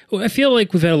have, I feel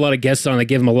like we've had a lot of guests on that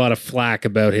give him a lot of flack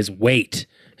about his weight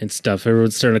and stuff.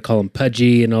 Everyone's starting to call him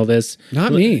pudgy and all this.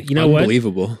 Not me. You know what?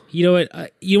 Unbelievable. You know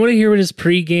what? You want to hear what his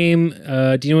pregame?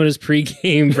 Do you know what his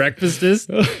pregame breakfast is?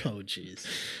 Oh, jeez.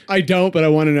 I don't, but I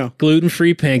want to know.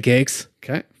 Gluten-free pancakes,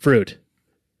 Okay. fruit,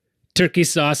 turkey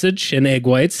sausage and egg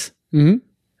whites,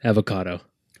 avocado.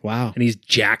 Wow. And he's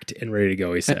jacked and ready to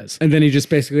go, he says. And then he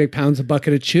just basically pounds a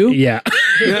bucket of chew. Yeah.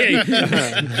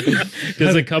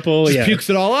 Does a couple, Pukes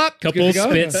it all up. couple Good to go.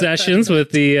 spit sessions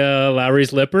with the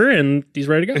Lowry's Lipper, and he's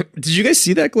ready to go. Did you guys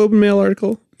see that Globe and Mail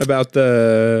article about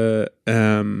the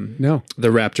No. the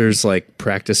Raptors like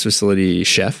practice facility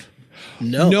chef?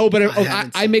 No. But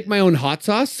haven't I make my own hot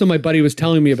sauce, so my buddy was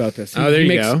telling me about this. Oh, there he you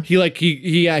makes, go.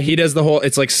 He He does the whole.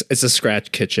 It's like it's a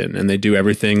scratch kitchen, and they do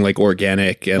everything like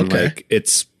organic and Okay. like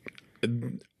it's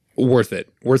worth it,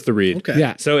 worth the read. Okay.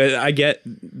 Yeah. So I get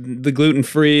the gluten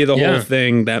free, the Yeah. whole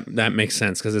thing. That makes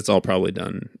sense because it's all probably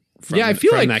done. From, Yeah, I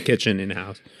feel from like- that kitchen in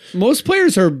house. Most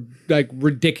players are like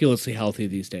ridiculously healthy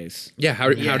these days. Yeah. How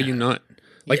do you not?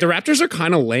 Like the Raptors are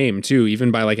kind of lame too,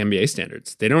 even by like NBA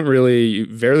standards. They don't really,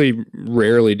 very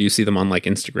rarely do you see them on like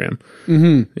Instagram.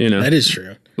 Mm-hmm. You know, That is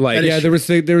true. like Yeah, there was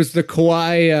the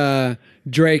Kawhi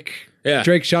Drake. Yeah.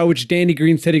 Drake shot, which Danny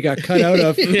Green said he got cut out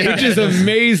of, which is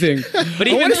amazing. But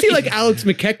I want to see like Alex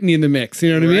McKechnie in the mix.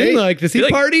 You know what I mean? Right? Like, does he feel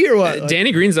like, party or what? Like,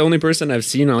 Danny Green's the only person I've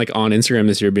seen like on Instagram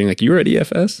this year being like, "You were at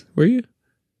EFS? Were you?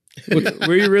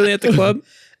 Were you really at the club?"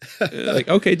 Like,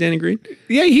 okay, Danny Green.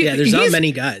 yeah, There's not he's-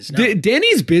 many guys. No.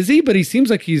 Danny's busy, but he seems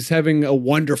like he's having a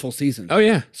wonderful season. Oh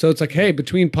yeah, So it's like, hey,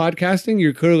 between podcasting,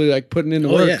 you're clearly like putting in the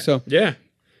Oh, work. yeah. So yeah.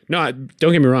 No,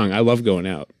 don't get me wrong. I love going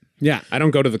out. yeah, I don't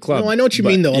go to the club. No, I know what you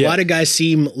mean though. A yeah. lot of guys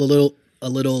seem a little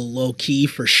low key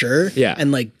for sure. Yeah.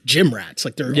 And like gym rats.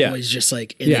 Like they're Yeah. always just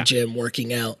like in Yeah. the gym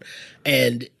working out.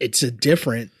 And it's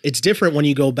different when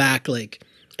you go back like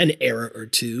an era or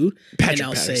two. Patrick and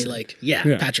I'll say Patterson. like,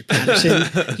 Patrick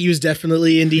Patterson. He was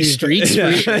definitely in these streets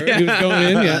for sure. he was going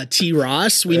in. Yeah, T.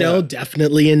 Ross, we know,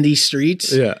 definitely in these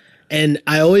streets. Yeah. And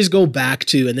I always go back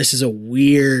to, and this is a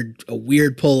weird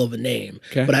pull of a name,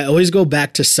 Okay. but I always go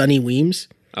back to Sonny Weems.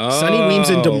 Sonny Weems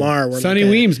and DeMar were Sonny like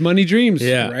a- Weems, Money Dreams.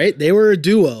 Yeah. right? They were a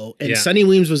duo, and Yeah. Sonny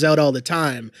Weems was out all the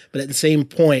time. But at the same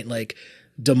point, like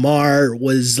DeMar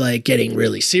was like getting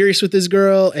really serious with his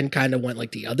girl and kind of went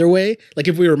like the other way. Like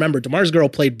if we remember, DeMar's girl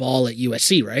played ball at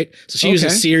USC, right? So she was a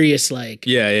serious like,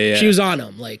 Yeah. she was on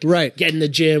him, like Right. get in the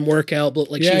gym, workout,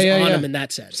 but like she was on him in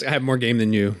that sense. I have more game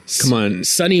than you. Come on.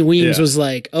 Sonny Weems was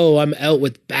like, "Oh, I'm out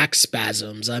with back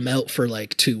spasms. I'm out for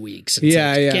like 2 weeks." And it's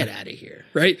Yeah, like, yeah. Get out of here,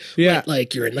 right? Yeah. But,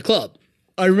 like you're in the club.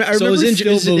 I remember So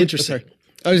it's still interesting. sorry.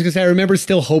 I was gonna say I remember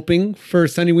still hoping for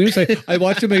Sonny Weems. I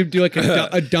watched him do like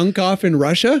a dunk off in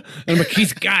Russia, and I'm like,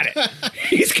 he's got it.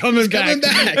 He's coming back. coming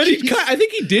back. And I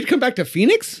think he did come back to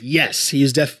Phoenix Yes, he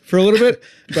was for a little bit,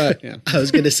 but yeah. I was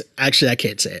gonna say, actually, I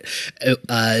can't say it.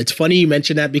 It's funny you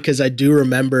mentioned that because I do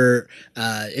remember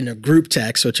in a group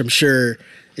text, which I'm sure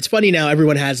it's funny now.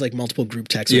 Everyone has like multiple group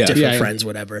texts with different friends,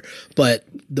 whatever. But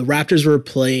the Raptors were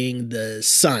playing the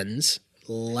Suns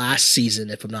last season,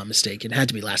 if I'm not mistaken. It had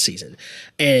to be last season.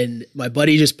 And my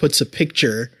buddy just puts a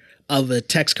picture of a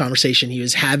text conversation he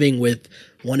was having with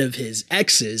one of his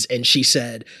exes, and she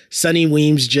said, "Sonny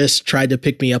Weems just tried to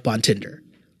pick me up on Tinder."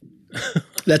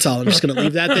 That's all. I'm just going to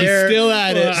leave that there. Still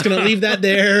at it. Just going to leave that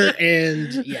there.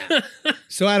 And yeah.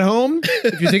 So at home,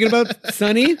 if you're thinking about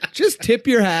Sonny, just tip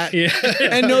your hat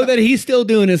and know that he's still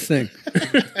doing his thing.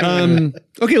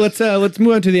 Okay, let's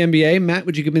move on to the NBA. Matt,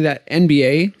 would you give me that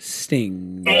NBA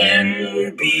sting?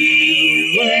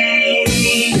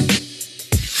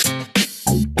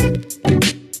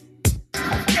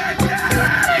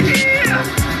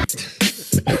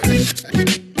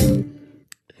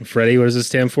 Freddie, what does it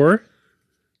stand for?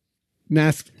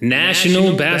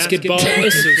 National Basketball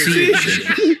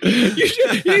Association.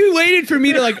 You waited for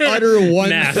me to like utter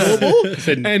one Nas. syllable,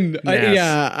 Said and Nas.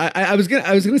 I was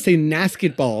gonna say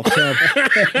nasketball.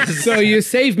 So you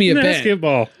saved me a bit.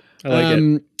 Basketball. I like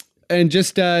it. And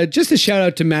just a shout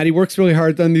out to Matt. He works really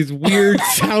hard on these weird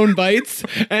sound bites.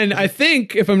 And I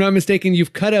think, if I'm not mistaken,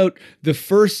 you've cut out the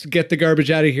first "get the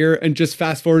garbage out of here" and just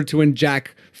fast forward to when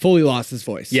Jack fully lost his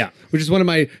voice. Yeah. Which is one of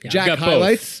my Jack got both.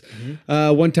 highlights.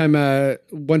 One time at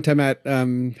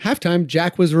halftime,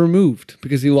 Jack was removed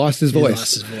because he lost his voice.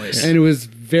 lost his voice. And it was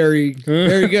very,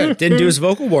 very good. Didn't do his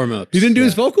vocal warm-ups. He didn't do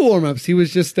his vocal warm-ups. He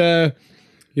was just,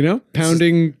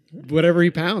 pounding whatever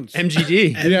he pounds.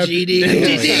 MGD.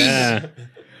 MGD.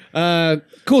 Yeah.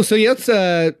 Cool. So let's.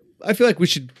 I feel like we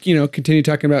should, continue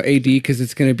talking about AD because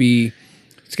it's going to be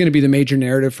the major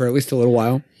narrative for at least a little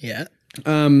while. Yeah.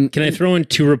 Can I throw in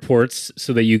 2 reports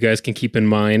so that you guys can keep in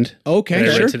mind? Okay, that I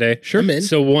read sure. today. Sure. I'm in.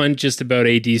 So one just about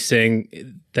AD saying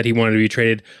that he wanted to be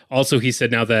traded. Also, he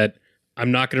said now that I'm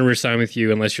not going to resign with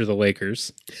you unless you're the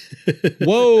Lakers.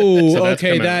 Whoa. So that's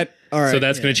okay. come out. All right. So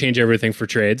that's going to change everything for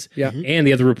trades. Yeah. And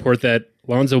the other report that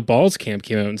Lonzo Ball's camp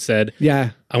came out and said,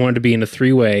 yeah. I wanted to be in a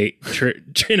 3-way.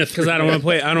 Because I don't want to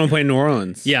play. I don't want to play New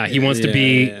Orleans. Yeah, he wants to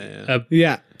be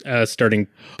Yeah. a starting.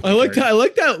 I like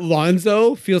that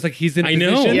Lonzo feels like he's in a I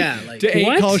know. position Yeah, like, to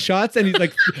what? call shots, and he's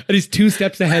like, and he's 2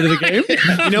 steps ahead of the game.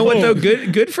 You know what though?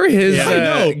 Good for his. I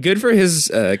know. Good for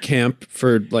his camp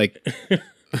for like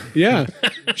Yeah.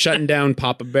 shutting down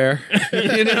Papa Bear.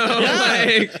 You know,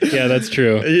 like Yeah, that's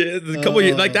true. a couple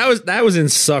years, like that was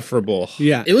insufferable.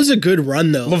 Yeah. It was a good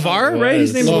run though. LeVar, right?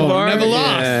 His name's Oh, LeVar. never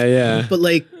lost. Yeah. But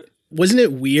like, wasn't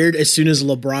it weird as soon as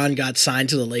LeBron got signed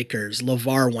to the Lakers,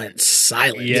 LeVar went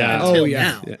silent Yeah. until Oh,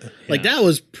 yeah. now. Like that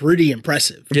was pretty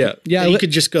impressive. Yeah. Yeah. Like, you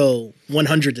could just go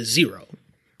 100 to 0.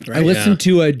 I listened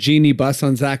to a Genie Bus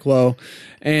on Zach Lowe,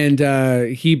 and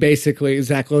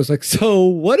Zach Lowe's like, so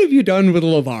what have you done with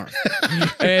LeVar?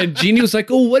 And Genie was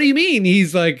like, oh, what do you mean?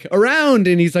 He's like around,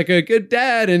 and he's like a good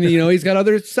dad, and he's got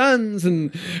other sons,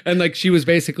 and like she was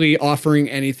basically offering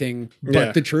anything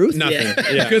but the truth. Nothing.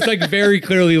 Yeah. Because like very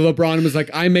clearly LeBron was like,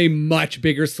 I'm a much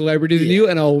bigger celebrity than you,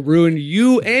 and I'll ruin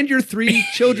you and your 3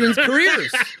 children's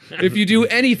careers if you do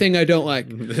anything I don't like.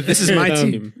 This is my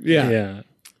team. Yeah.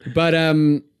 But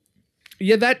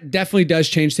yeah, that definitely does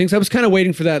change things. I was kind of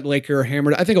waiting for that Laker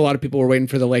hammer. I think a lot of people were waiting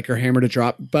for the Laker hammer to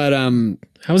drop. But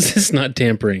How is this not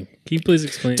tampering? Can you please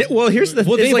explain? Well, here's the.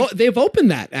 well, they've opened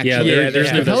that actually. Yeah, there's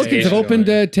yeah. no The Pelicans have opened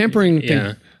a tampering thing.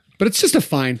 Yeah. But it's just a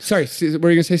fine. Sorry, what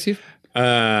were you gonna say, Steve?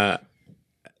 There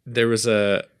was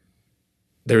a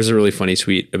really funny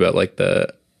tweet about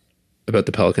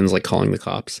the Pelicans like calling the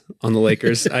cops on the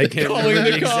Lakers. I can't Calling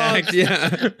remember the exact.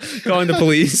 Yeah, calling the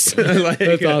police. Like,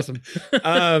 That's awesome.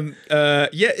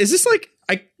 yeah. Is this like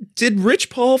did Rich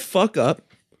Paul fuck up?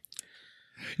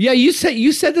 Yeah, you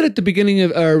said that at the beginning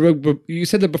of you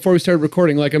said that before we started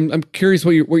recording. Like, I'm curious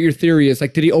what your theory is.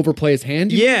 Like, did he overplay his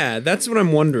hand? Yeah, that's what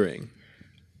I'm wondering.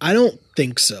 I don't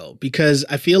think so because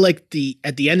I feel like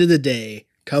at the end of the day,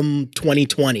 come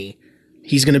 2020,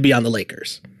 he's going to be on the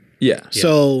Lakers. Yeah.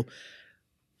 So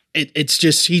it's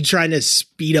just he's trying to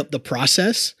speed up the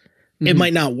process it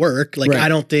might not work. Like,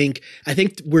 Right. I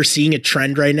think we're seeing a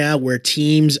trend right now where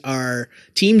teams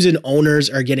and owners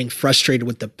are getting frustrated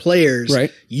with the players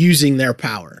Right. using their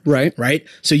power. Right. Right.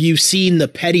 So you've seen the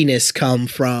pettiness come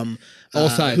from All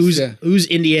sides, Who's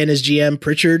Indiana's GM?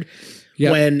 Pritchard.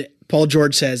 Yep. When Paul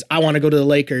George says, I want to go to the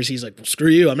Lakers, he's like, well, screw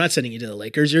you. I'm not sending you to the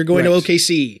Lakers. You're going Right. to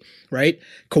OKC. Right.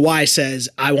 Kawhi says,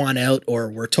 I want out, or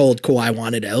we're told Kawhi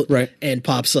wanted out. Right. And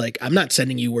Pop's like, I'm not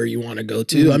sending you where you want to go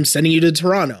to. I'm sending you to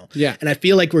Toronto. Yeah. And I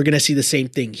feel like we're going to see the same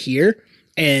thing here.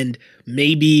 And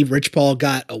maybe Rich Paul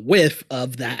got a whiff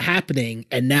of that happening,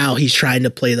 and now he's trying to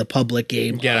play the public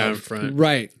game. Get out in front.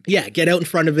 Right. Yeah, get out in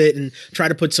front of it and try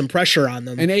to put some pressure on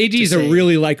them. And AD's to a say-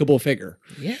 really likable figure.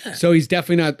 Yeah. So he's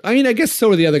definitely not. I mean, I guess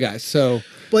so are the other guys. So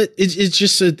But it's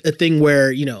just a thing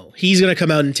where, he's going to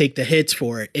come out and take the hits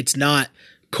for it. It's not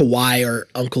Kawhi or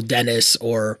Uncle Dennis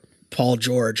or Paul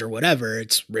George or whatever.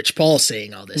 It's Rich Paul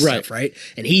saying all this Right. stuff, right?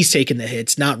 And he's taking the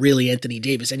hits, not really Anthony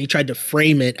Davis. And he tried to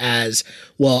frame it as,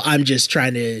 well, I'm just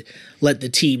trying to let the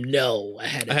team know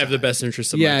ahead of I have the time. best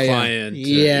interest of Yeah, my yeah. client.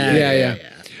 Yeah.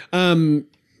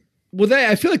 Well,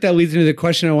 I feel like that leads into the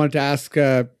question I wanted to ask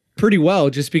pretty well,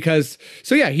 just because.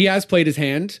 So yeah, he has played his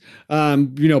hand.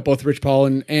 Both Rich Paul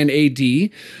and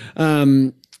AD.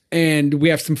 And we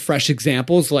have some fresh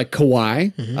examples like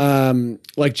Kawhi,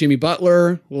 like Jimmy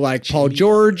Butler, like Paul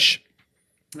George,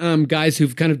 guys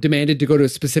who've kind of demanded to go to a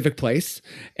specific place,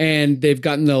 and they've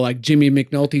gotten the like Jimmy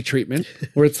McNulty treatment,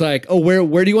 where it's like, oh,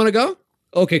 where do you want to go?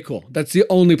 Okay, cool. That's the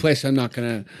only place I'm not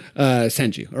going to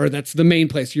send you, or that's the main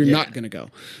place you're not going to go.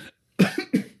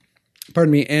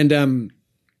 Pardon me. And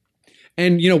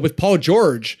with Paul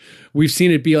George, we've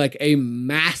seen it be like a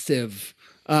massive,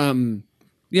 I want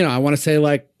to say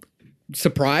like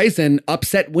surprise and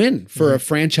upset win for a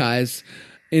franchise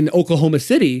in Oklahoma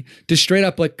City to straight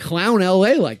up like clown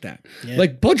LA like that. Yeah.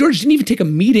 Like Paul George didn't even take a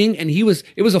meeting, and it was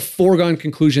a foregone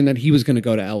conclusion that he was going to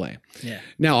go to LA. Yeah.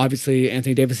 Now, obviously,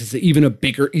 Anthony Davis is even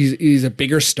he's a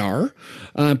bigger star,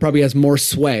 probably has more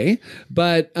sway,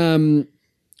 but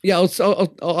yeah, I'll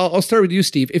start with you,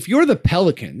 Steve. If you're the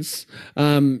Pelicans,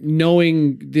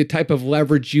 knowing the type of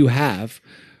leverage you have,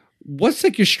 what's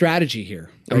like your strategy here?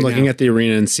 I'm looking at the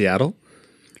arena in Seattle.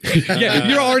 Yeah,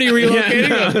 you're already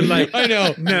relocating. I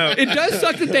know. No. It does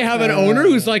suck that they have an owner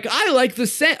who's like, I like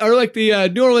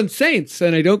the New Orleans Saints,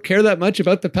 and I don't care that much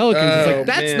about the Pelicans. It's Oh, like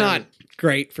that's man. not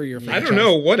great for your franchise. I don't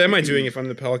know. What am I doing if I'm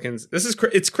the Pelicans? This is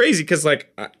it's crazy because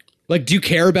Like, do you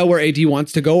care about where AD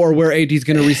wants to go or where AD's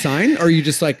going to resign? Or are you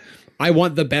just like, I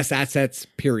want the best assets,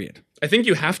 period? I think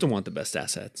you have to want the best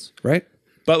assets. Right?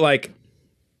 But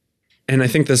and I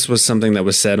think this was something that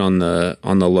was said on the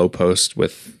low post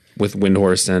with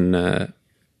Windhorst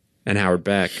and Howard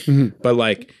Beck. But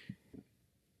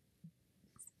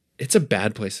it's a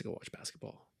bad place to go watch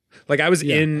basketball. Like I was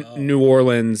in New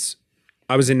Orleans.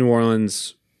 I was in New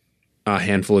Orleans a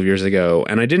handful of years ago,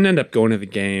 and I didn't end up going to the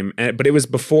game. But it was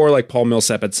before Paul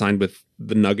Millsap had signed with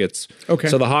the Nuggets. Okay.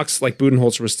 So the Hawks,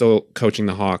 Budenholzer was still coaching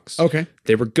the Hawks. Okay.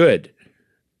 They were good.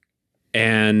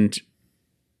 And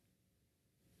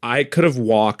I could have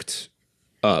walked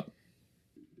up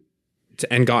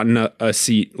and gotten a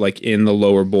seat in the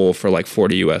lower bowl for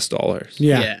 $40 US.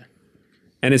 Yeah.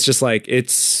 And it's just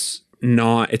it's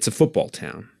a football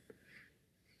town.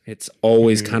 It's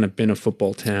always kind of been a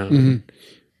football town.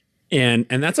 And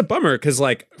that's a bummer because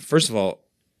first of all,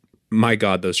 my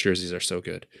God, those jerseys are so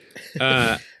good.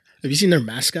 Have you seen their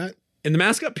mascot? And the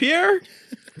mascot, Pierre?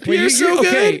 Well, Pierre's so good.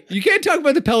 Okay, you can't talk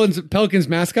about the Pelicans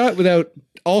mascot without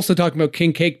also talking about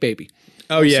King Cake Baby.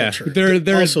 Oh, yeah. True.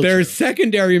 Their Also true.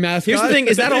 secondary mascot. Here's the thing,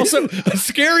 is that also- a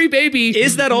scary baby?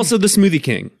 Is that also the Smoothie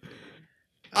King?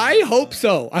 I hope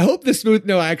so. I hope the smooth.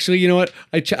 No, actually, you know what?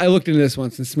 I looked into this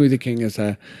once, and Smoothie King is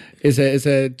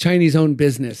a Chinese owned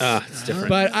business. It's different.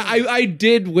 But I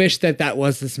did wish that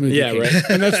was the Smoothie Yeah, King. right.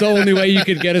 And that's the only way you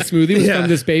could get a smoothie was from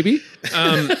this baby. But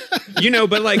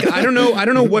I don't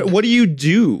know what do you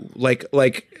do?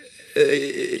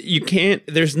 You can't.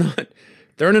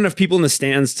 There aren't enough people in the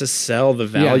stands to sell the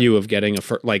value of getting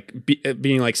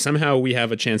being somehow we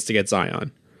have a chance to get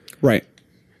Zion. Right.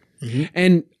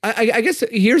 And I guess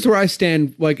here's where I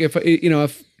stand.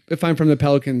 If I'm from the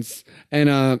Pelicans, and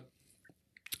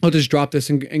I'll just drop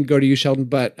this and go to you, Sheldon.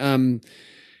 But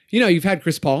you've had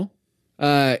Chris Paul,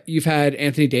 you've had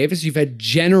Anthony Davis, you've had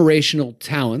generational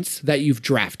talents that you've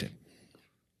drafted,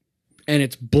 and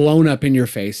it's blown up in your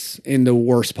face in the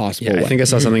worst possible way. I think I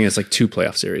saw something that's 2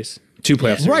 playoff series. 2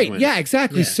 playoff series. Right. wins. Yeah,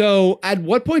 exactly. Yeah. So at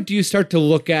what point do you start to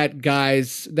look at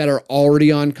guys that are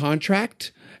already on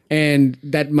contract and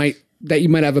that you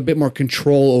might have a bit more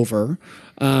control over,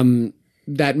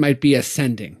 that might be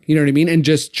ascending? You know what I mean? And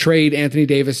just trade Anthony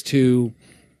Davis to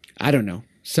I don't know,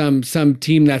 some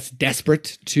team that's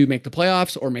desperate to make the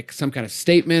playoffs or make some kind of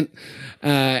statement,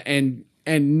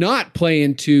 and not play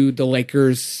into the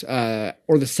Lakers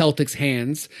or the Celtics'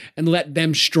 hands and let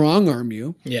them strong arm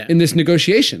you in this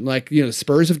negotiation. Like, you know, the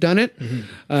Spurs have done it.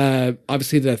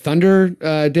 Obviously, the Thunder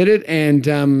did it, and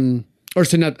in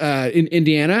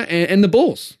Indiana and the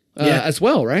Bulls as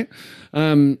well, right?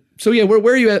 So yeah, where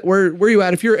are you at? Where are you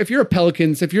at? If you're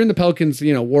in the Pelicans,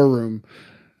 you know, war room.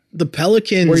 The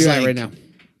Pelicans. Where are you at right now?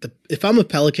 If I'm a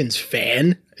Pelicans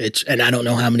fan, and I don't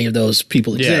know how many of those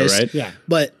people exist. Right? Yeah,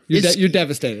 but you're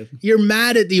devastated. You're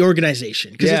mad at the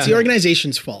organization because it's the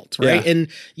organization's fault, right? Yeah. And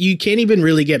you can't even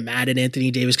really get mad at Anthony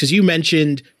Davis because you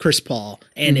mentioned Chris Paul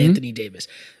and Anthony Davis.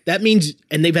 That means,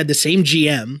 and they've had the same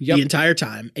GM the entire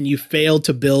time, and you failed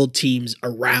to build teams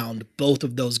around both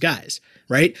of those guys,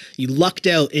 right? You lucked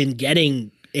out in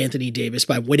getting Anthony Davis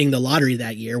by winning the lottery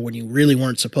that year when you really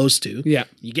weren't supposed to. Yeah.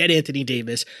 You get Anthony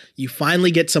Davis. You finally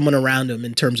get someone around him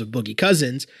in terms of Boogie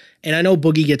Cousins. And I know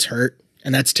Boogie gets hurt,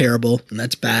 and that's terrible, and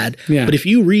that's bad. Yeah. But if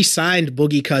you re-signed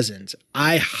Boogie Cousins,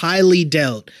 I highly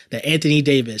doubt that Anthony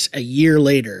Davis a year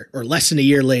later or less than a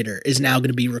year later is now going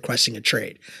to be requesting a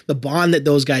trade. The bond that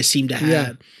those guys seem to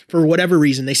have, for whatever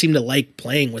reason, they seem to like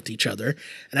playing with each other.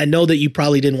 And I know that you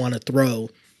probably didn't want to throw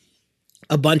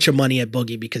a bunch of money at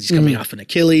Boogie because he's coming off an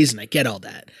Achilles, and I get all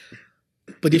that.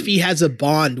 But if he has a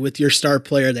bond with your star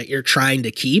player that you're trying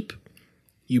to keep,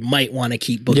 you might want to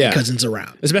keep Boogie Cousins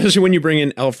around. Especially when you bring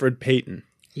in Elfrid Payton.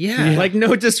 Yeah. Like,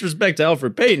 no disrespect to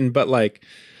Elfrid Payton, but like,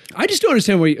 I just don't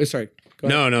understand why you, sorry.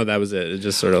 No, that was it. It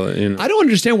just sort of, you know. I don't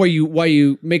understand why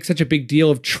you make such a big deal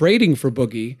of trading for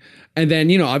Boogie, and then,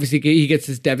 you know, obviously he gets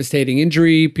this devastating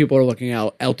injury. People are looking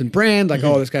at Elton Brand like,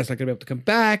 oh, this guy's not going to be able to come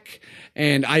back.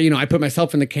 And I put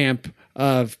myself in the camp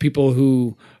of people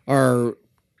who are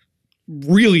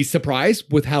really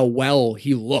surprised with how well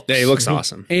he looks. Yeah, he looks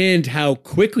awesome, and how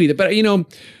quickly. But you know,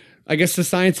 I guess the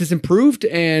science has improved,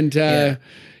 and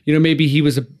you know, maybe he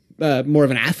was more of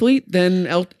an athlete than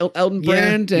Elton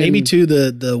Brand. And maybe too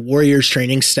the Warriors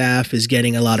training staff is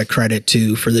getting a lot of credit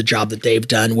too for the job that they've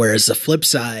done. Whereas the flip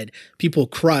side, people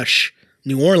crush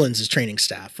New Orleans' training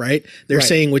staff, right? They're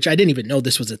saying, which I didn't even know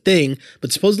this was a thing,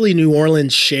 but supposedly New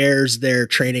Orleans shares their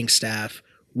training staff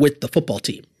with the football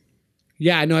team.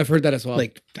 Yeah, I know, I've heard that as well.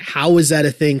 Like, how is that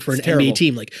a thing for an NBA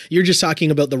team? Like, you're just talking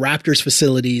about the Raptors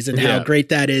facilities and how great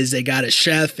that is. They got a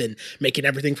chef and making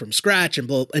everything from scratch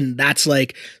and that's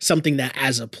like something that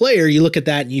as a player, you look at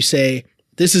that and you say,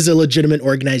 this is a legitimate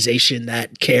organization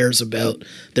that cares about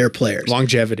their players.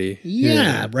 Longevity.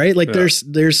 Yeah, right? Like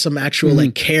there's some actual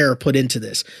like care put into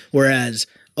this. Whereas,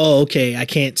 oh, okay, I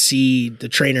can't see the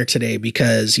trainer today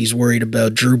because he's worried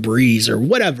about Drew Brees or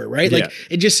whatever, right? Like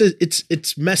it just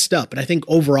it's messed up. And I think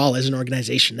overall as an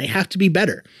organization, they have to be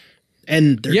better.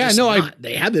 And they're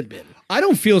they haven't been. I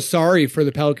don't feel sorry for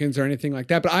the Pelicans or anything like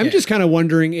that, but I'm just kind of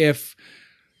wondering if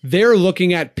they're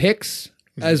looking at picks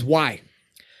as why.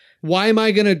 Why am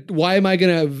I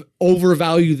gonna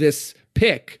overvalue this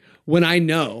pick when I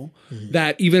know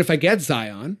that even if I get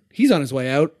Zion, he's on his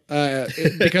way out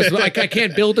because I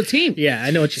can't build a team. Yeah, I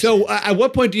know what you're saying. So at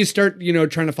what point do you start,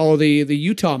 trying to follow the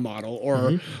Utah model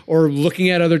or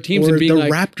looking at other teams or and being the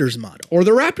like Raptors model? Or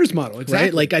the Raptors model, exactly.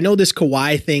 Right? Like I know this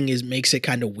Kawhi thing makes it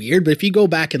kind of weird, but if you go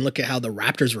back and look at how the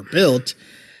Raptors were built,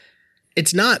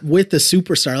 it's not with the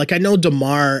superstar. Like I know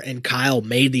DeMar and Kyle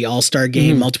made the All-Star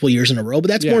game multiple years in a row, but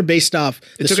that's more based off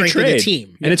the strength of the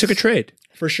team. And it took a trade.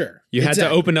 For sure. You had to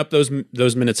open up those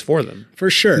minutes for them. For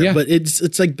sure. Yeah. But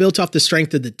it's like built off the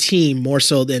strength of the team more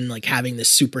so than like having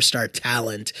this superstar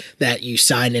talent that you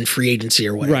sign in free agency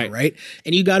or whatever, right?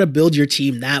 And you got to build your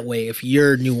team that way if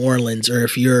you're New Orleans or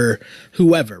if you're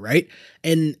whoever, right?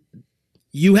 And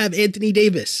you have Anthony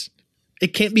Davis.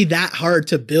 It can't be that hard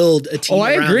to build a team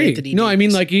around agree. Anthony No, Davis. I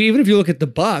mean, like, even if you look at the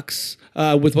Bucks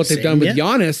with what they've done with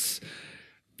Giannis,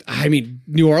 I mean,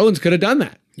 New Orleans could have done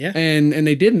that. Yeah. And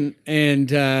they didn't.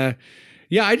 And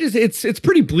it's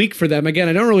pretty bleak for them. Again,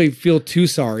 I don't really feel too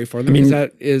sorry for them because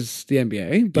that is the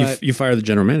NBA. But you fire the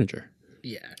general manager.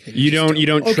 Yeah. You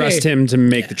don't trust him to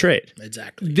make the trade.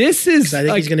 Exactly. This is I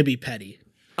think he's going to be petty.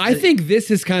 I think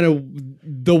this is kind of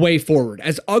the way forward.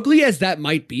 As ugly as that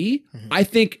might be, I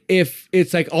think if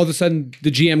it's like all of a sudden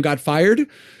the GM got fired,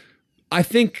 I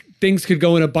think things could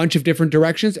go in a bunch of different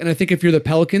directions. And I think if you're the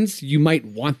Pelicans, you might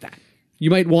want that. You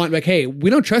might want like, hey,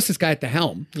 we don't trust this guy at the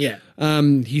helm. Yeah.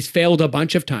 He's failed a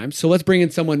bunch of times. So let's bring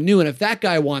in someone new. And if that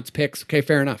guy wants picks, okay,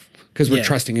 fair enough. Because we're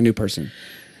trusting a new person.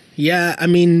 Yeah. I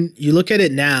mean, you look at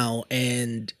it now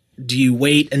and do you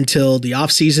wait until the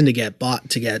offseason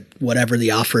to get whatever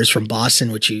the offer is from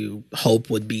Boston, which you hope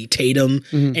would be Tatum,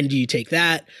 and do you take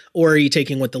that, or are you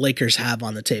taking what the Lakers have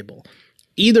on the table?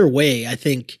 Either way, I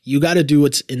think you got to do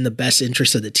what's in the best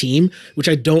interest of the team, which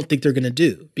I don't think they're going to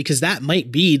do, because that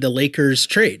might be the Lakers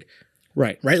trade.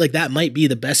 Right. Like that might be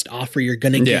the best offer you're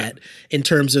going to get in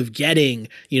terms of getting,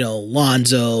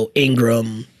 Lonzo,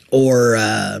 Ingram, or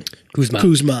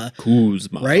Kuzma.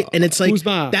 Right. And it's like,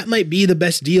 that might be the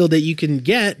best deal that you can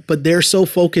get, but they're so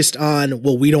focused on,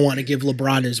 well, we don't want to give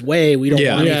LeBron his way. We don't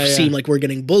want to seem like we're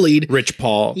getting bullied. Rich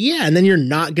Paul. Yeah. And then you're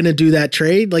not going to do that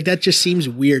trade. Like, that just seems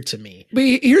weird to me. But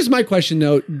here's my question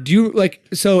though. Do you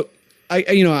so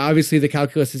I obviously the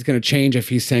calculus is going to change if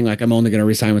he's saying like, I'm only going to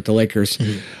resign with the Lakers,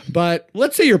 but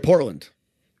let's say you're Portland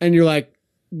and you're like,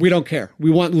 we don't care. We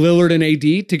want Lillard and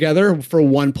AD together for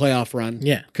one playoff run.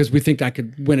 Yeah. Because we think that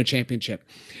could win a championship.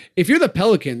 If you're the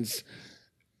Pelicans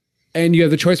and you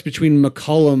have the choice between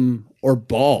McCollum or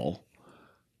Ball,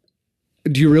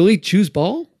 do you really choose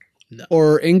Ball? No.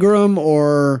 Or Ingram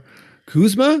or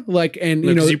Kuzma?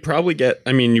 You probably get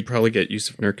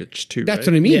Yusuf Nurkic too. That's right?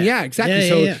 what I mean. Yeah,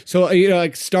 exactly. So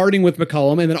like starting with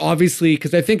McCollum, and then obviously,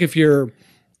 because I think if you're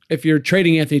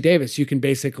trading Anthony Davis, you can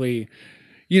basically,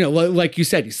 like you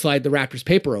said, you slide the Raptors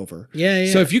paper over. Yeah.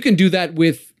 So if you can do that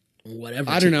with whatever,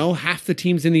 I don't know, half the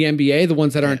teams in the NBA, the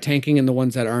ones that aren't tanking and the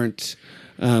ones that aren't,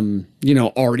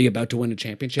 already about to win a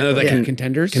championship, or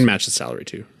contenders, can match the salary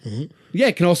too. Mm-hmm. Yeah,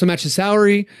 it can also match the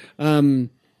salary.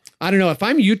 I don't know if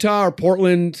I'm Utah or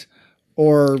Portland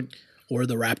or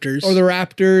the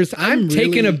Raptors. I'm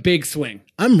taking a big swing.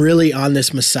 I'm really on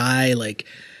this Masai, like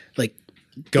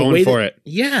going for it.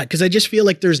 Yeah, because I just feel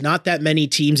like there's not that many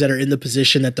teams that are in the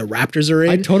position that the Raptors are in.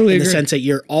 I totally agree. In the sense that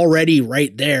you're already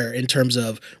right there in terms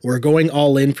of we're going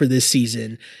all in for this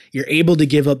season. You're able to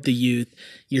give up the youth.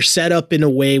 You're set up in a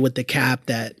way with the cap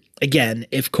that, again,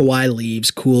 if Kawhi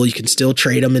leaves, cool, you can still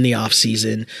trade him in the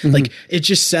offseason. Like, it's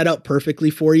just set up perfectly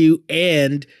for you,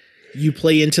 and you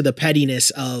play into the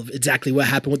pettiness of exactly what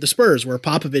happened with the Spurs, where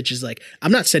Popovich is like,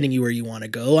 I'm not sending you where you want to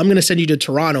go. I'm going to send you to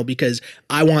Toronto because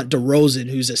I want DeRozan,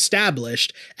 who's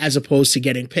established, as opposed to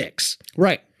getting picks.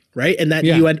 Right. And that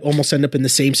you almost end up in the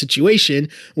same situation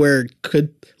where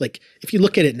if you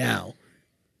look at it now,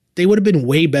 they would have been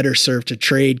way better served to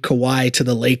trade Kawhi to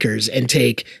the Lakers and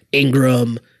take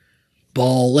Ingram,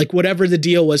 Ball, like whatever the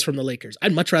deal was from the Lakers.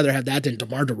 I'd much rather have that than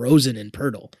DeMar DeRozan and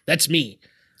Pirtle. That's me.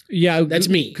 Yeah, that's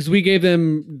me. Because we gave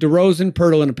them DeRozan,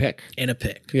 Pirtle, and a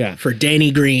pick. Yeah, for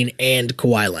Danny Green and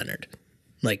Kawhi Leonard.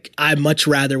 Like, I much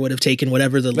rather would have taken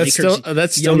whatever the Lakers.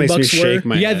 That still makes me shake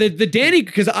my head. The Danny,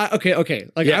 because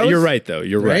you're right though.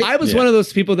 You're right. I was one of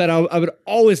those people that I would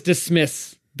always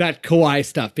dismiss that Kawhi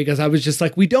stuff because I was just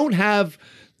like, we don't have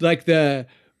like they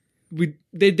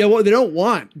don't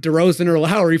want DeRozan or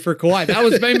Lowry for Kawhi. That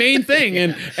was my main thing.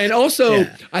 And also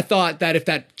I thought that if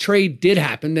that trade did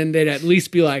happen, then they'd at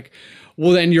least be like,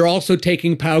 well, then you're also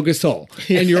taking Pau Gasol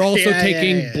and you're also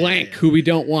taking blank who we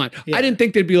don't want. I didn't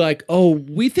think they'd be like, oh,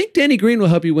 we think Danny Green will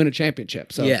help you win a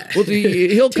championship. So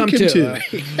he'll come too.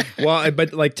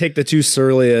 But like take the two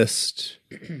surliest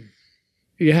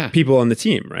people on the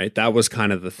team, right? That was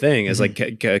kind of the thing, is like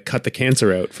cut the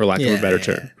cancer out, for lack of a better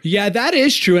term. Yeah, that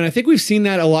is true, and I think we've seen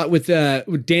that a lot with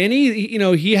Danny.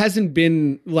 He hasn't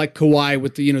been like Kawhi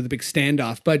with the big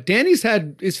standoff, but Danny's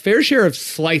had his fair share of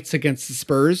slights against the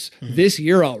Spurs this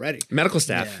year already. Medical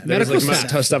staff, medical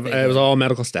staff stuff. It was all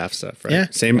medical staff stuff, right? Yeah,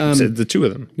 same. The two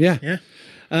of them. Yeah.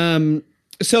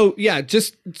 So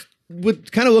just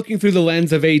with kind of looking through the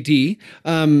lens of AD,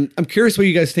 I'm curious what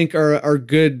you guys think are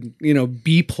good,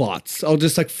 B plots. I'll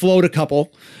just float a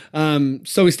couple.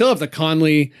 So we still have the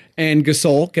Conley and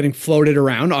Gasol getting floated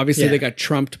around. Obviously, they got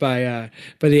trumped by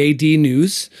the AD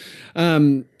news.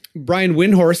 Brian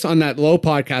Windhorst on that Low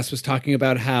podcast was talking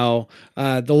about how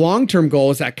the long-term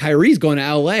goal is that Kyrie's going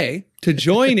to LA to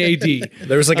join AD.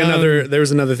 There was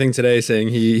another thing today saying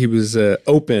he was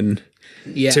open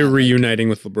to reuniting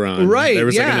with LeBron. Right. There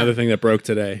was another thing that broke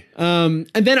today. And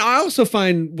then I also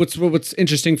find what's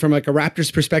interesting from a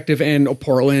Raptors perspective and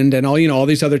Portland and all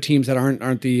these other teams that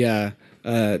aren't the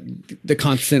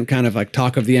constant kind of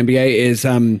talk of the NBA is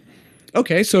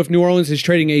okay, so if New Orleans is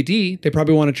trading AD, they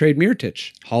probably want to trade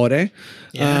Mirotic, Holiday,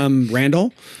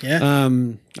 Randall. Yeah.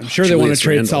 I'm sure they want to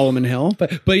trade Solomon Hill.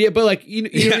 But you know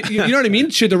what I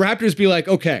mean? Should the Raptors be like,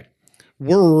 okay,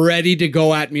 we're ready to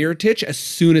go at Mirotic as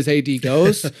soon as AD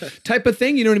goes, type of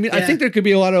thing. You know what I mean? Yeah. I think there could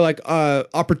be a lot of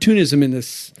opportunism in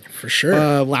this. For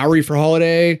sure. Lowry for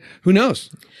Holiday. Who knows?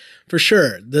 For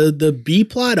sure. The B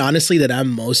plot, honestly, that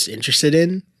I'm most interested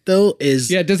in, though,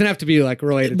 is... Yeah, it doesn't have to be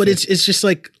related but it's just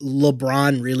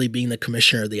LeBron really being the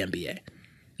commissioner of the NBA.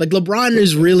 Like LeBron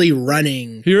is really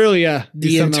running He really,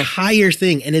 the entire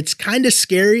thing, and it's kind of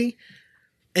scary.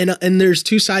 And there's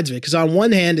two sides of it, because on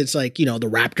one hand, it's like, the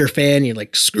Raptor fan, you're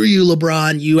like, screw you,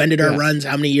 LeBron, you ended our runs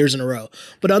how many years in a row?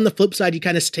 But on the flip side, you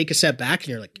kind of take a step back and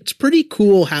you're like, it's pretty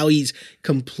cool how he's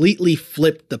completely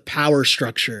flipped the power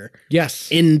structure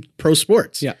in pro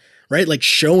sports. Yeah. Right? Like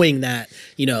showing that,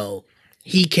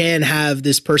 he can have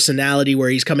this personality where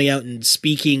he's coming out and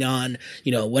speaking on,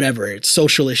 whatever, it's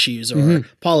social issues or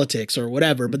politics or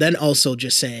whatever, but then also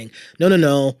just saying,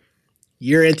 no.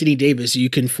 You're Anthony Davis.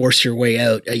 You can force your way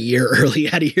out a year early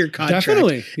out of your contract.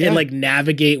 Definitely. Yeah. And like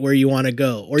navigate where you want to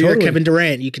go. Or you're Kevin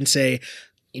Durant. You can say,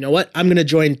 you know what? I'm going to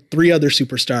join 3 other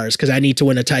superstars because I need to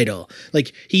win a title.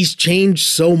 Like he's changed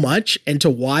so much, and to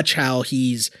watch how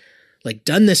he's like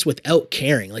done this without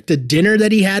caring. Like the dinner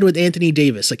that he had with Anthony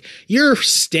Davis, like you're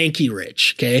stanky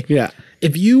rich. Okay. Yeah.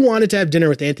 If you wanted to have dinner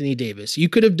with Anthony Davis, you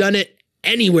could have done it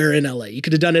anywhere in LA. You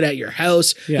could have done it at your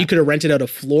house. Yeah. You could have rented out a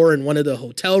floor in one of the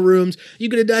hotel rooms. You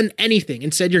could have done anything.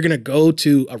 Instead, you're going to go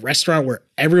to a restaurant where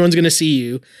everyone's going to see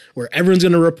you, where everyone's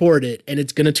going to report it, and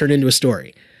it's going to turn into a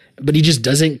story. But he just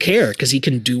doesn't care because he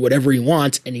can do whatever he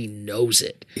wants, and he knows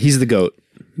it. He's the GOAT.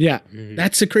 Yeah.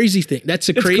 That's the crazy thing. That's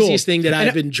the craziest thing that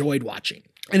I've enjoyed watching.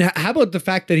 And how about the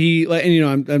fact that he,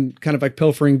 and I'm kind of like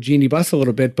pilfering Jeannie Buss a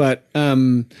little bit, but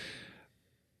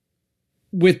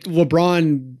with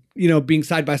LeBron, being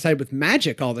side by side with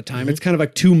Magic all the time, it's kind of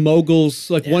like two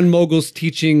moguls, like one mogul's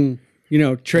teaching,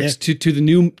 tricks to the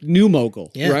new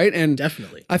mogul, right? And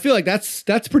definitely, I feel like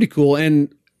that's pretty cool.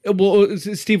 And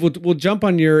Steve, we'll jump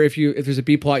on if there's a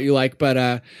B plot you like, but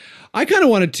I kind of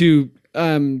wanted to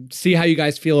see how you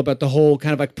guys feel about the whole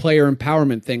kind of like player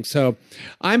empowerment thing. So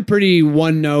I'm pretty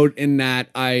one note in that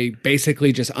I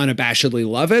basically just unabashedly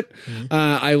love it.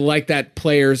 I like that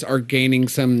players are gaining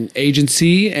some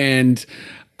agency, and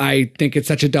I think it's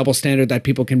such a double standard that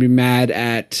people can be mad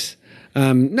at.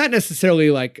 Not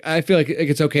necessarily like, I feel like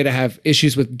it's okay to have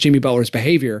issues with Jimmy Butler's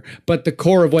behavior, but the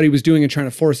core of what he was doing and trying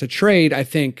to force a trade, I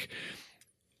think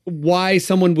why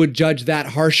someone would judge that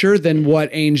harsher than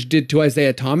what Ainge did to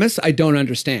Isaiah Thomas, I don't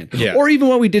understand. Yeah. Or even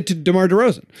what we did to DeMar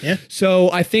DeRozan. Yeah.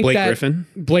 So I think Blake Griffin.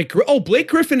 Blake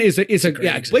Griffin is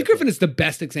Blake Griffin is the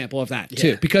best example of that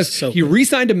too, because he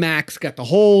re-signed to Max, got the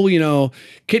whole,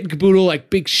 kit and caboodle,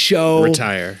 like big show.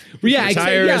 Retire. Yeah,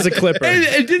 Retire as a Clipper.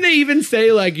 And didn't they even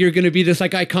say like you're going to be this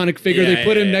like iconic figure? They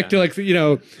put him next to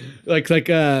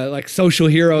like social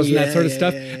heroes and that sort of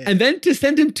stuff, and then to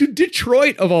send him to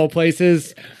Detroit of all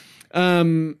places.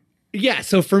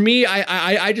 So for me,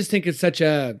 I just think it's such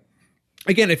a.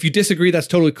 Again, if you disagree, that's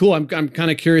totally cool. I'm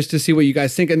kind of curious to see what you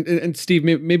guys think. And Steve,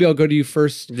 maybe I'll go to you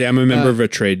first. Yeah, I'm a member of a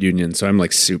trade union, so I'm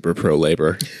like super pro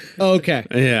labor. Okay.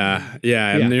 Yeah.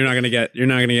 And you're not gonna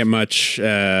get much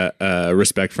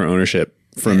respect for ownership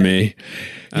from me.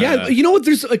 Yeah, you know what?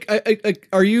 There's like,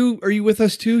 are you with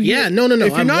us too? Yeah, no. If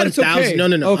you're I'm not, it's okay. No.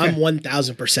 Okay. I'm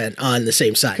 1,000% on the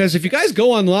same side. Because if you guys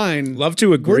go online, Love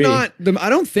to agree. we're not. I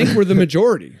don't think we're the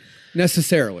majority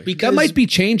necessarily. That might be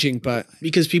changing, but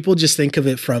because people just think of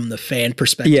it from the fan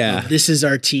perspective. Yeah. This is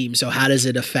our team, so how does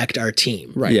it affect our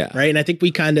team? Right. Yeah. Right. And I think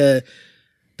the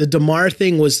DeMar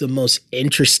thing was the most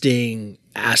interesting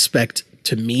aspect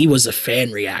to me, was the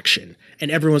fan reaction. And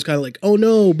everyone's kind of like, oh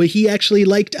no, but he actually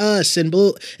liked us. And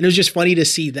it was just funny to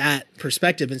see that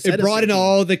perspective. Instead, it brought in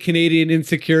all the Canadian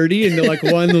insecurity into like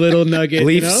one little nugget.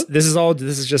 Leafs. This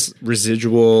is just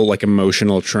residual like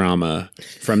emotional trauma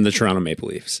from the Toronto Maple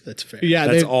Leafs. That's fair. Yeah,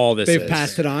 That's all this they've is.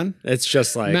 passed it on. It's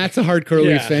just like Matt's a hardcore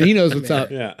Leafs fan. He knows what's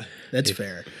up. Yeah. That's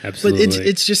fair. Absolutely. But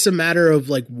it's just a matter of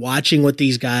like watching what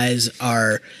these guys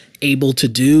are able to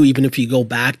do. Even if you go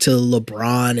back to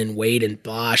LeBron and Wade and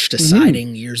Bosch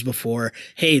deciding years before,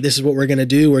 hey, this is what we're going to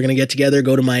do. We're going to get together,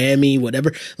 go to Miami,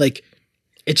 whatever. Like,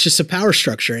 it's just a power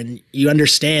structure. And you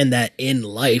understand that in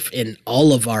life, in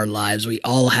all of our lives, we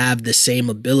all have the same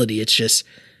ability.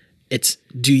 It's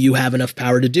do you have enough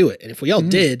power to do it? And if we all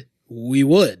did, we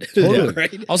would. Totally.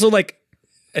 Right? Also, like,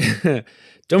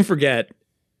 don't forget,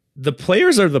 the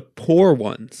players are the poor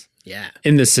ones. Yeah.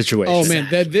 In this situation. Oh man,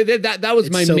 that was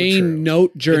my so main true.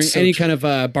 note during It's so any true. kind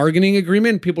of bargaining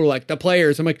agreement. People were like, the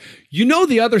players. I'm like,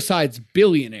 the other side's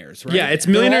billionaires, right? Yeah, it's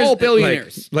They're millionaires. all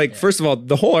billionaires. Like first of all,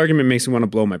 the whole argument makes me want to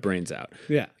blow my brains out.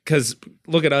 Yeah. Because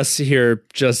look at us here,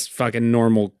 just fucking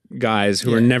normal guys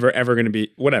who are never ever going to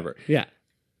be whatever. Yeah.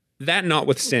 That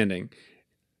notwithstanding,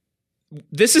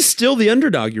 this is still the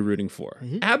underdog you're rooting for.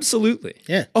 Absolutely.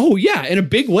 Yeah. Oh yeah, in a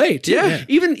big way too. Yeah.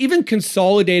 Even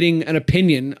consolidating an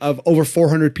opinion of over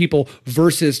 400 people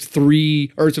versus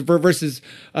 30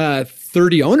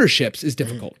 ownerships is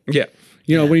difficult. Yeah.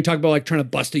 You know, when you talk about like trying to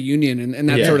bust a union and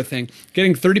that sort of thing,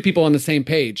 getting 30 people on the same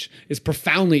page is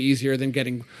profoundly easier than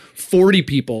getting 40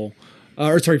 people,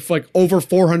 like over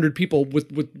 400 people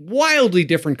with wildly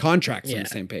different contracts on the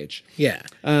same page. Yeah.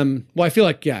 Well, I feel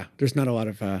like, there's not a lot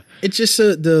of... It's just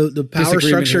the power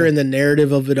structure here. and the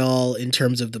narrative of it all in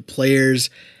terms of the players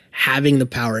having the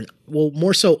power and, well,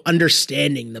 more so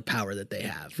understanding the power that they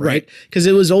have, right? Because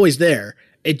it was always there.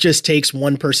 It just takes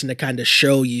one person to kind of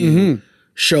show you,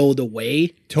 show the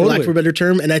way, for lack of a better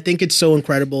term. And I think it's so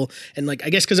incredible. And like, I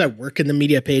guess because I work in the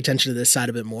media, I pay attention to this side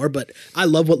of it more, but I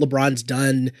love what LeBron's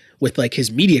done with like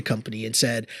his media company and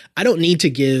said, I don't need to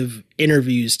give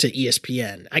interviews to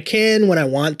ESPN. I can when I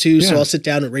want to. So I'll sit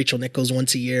down with Rachel Nichols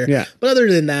once a year. Yeah. But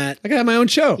other than that, I got my own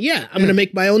show. Yeah, I'm going to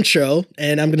make my own show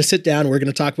and I'm going to sit down. We're going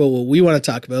to talk about what we want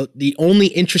to talk about. The only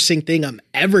interesting thing I'm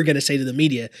ever going to say to the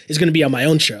media is going to be on my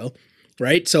own show.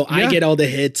 Right. So I get all the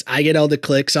hits. I get all the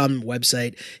clicks on the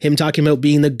website, him talking about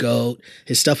being the GOAT,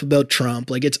 his stuff about Trump.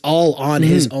 Like it's all on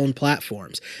his own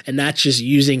platforms. And that's just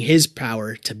using his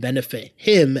power to benefit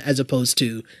him as opposed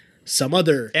to some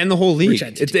other. And the whole league.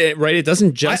 It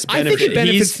doesn't just I benefit. think it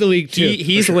benefits the league too.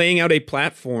 He's laying out a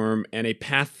platform and a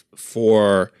path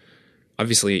for,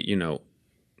 obviously, you know,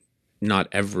 not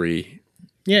every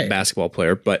basketball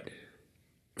player, but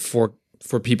for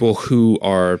people who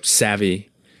are savvy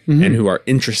and who are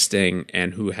interesting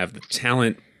and who have the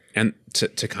talent and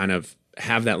to kind of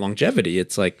have that longevity.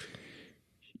 It's like,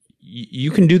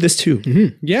 you can do this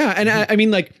too. Yeah. And I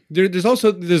mean, like there's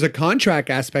a contract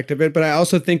aspect of it, but I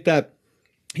also think that,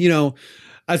 you know,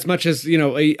 as much as, you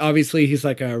know, obviously he's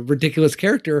like a ridiculous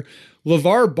character,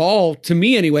 LeVar Ball, to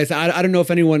me anyways, I don't know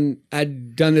if anyone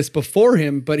had done this before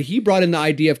him, but he brought in the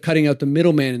idea of cutting out the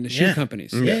middleman in the shoe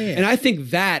companies. And I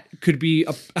think that could be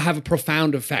have a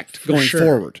profound effect going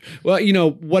forward. Well, you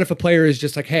know, what if a player is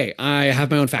just like, hey, I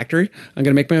have my own factory. I'm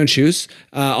going to make my own shoes.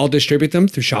 I'll distribute them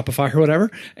through Shopify or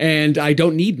whatever. And I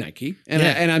don't need Nike.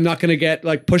 And I'm not going to get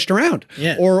like pushed around.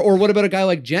 Or what about a guy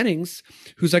like Jennings,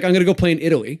 who's like, I'm going to go play in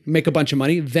Italy, make a bunch of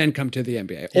money, then come to the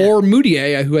NBA. Or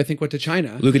Moutier, who I think went to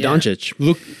China. Luka Doncic.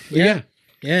 Yeah,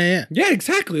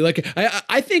 exactly. Like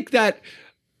I think that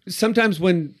sometimes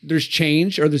when there's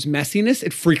change or there's messiness,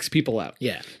 it freaks people out.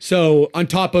 Yeah. So on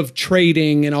top of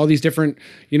trading and all these different,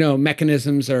 you know,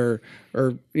 mechanisms or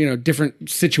you know, different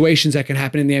situations that can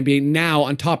happen in the NBA, now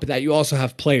on top of that, you also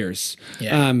have players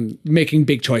making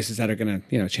big choices that are going to,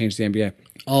 you know, change the NBA.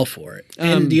 All for it.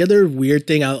 And the other weird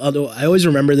thing, although I always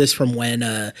remember this from when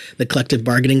the collective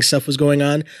bargaining stuff was going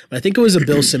on, but I think it was a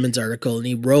Bill Simmons article, and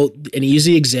he used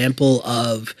the example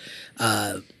of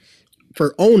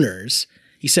for owners,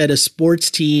 he said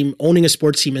owning a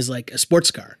sports team is like a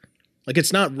sports car. Like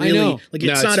it's not really like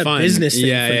it's not a fun. business thing for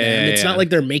them. It's not like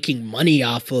they're making money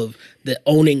off of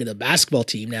owning the basketball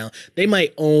team. Now they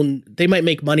might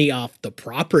make money off the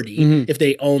property if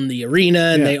they own the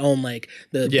arena and they own like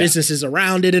the businesses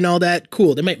around it and all that.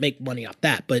 Cool, they might make money off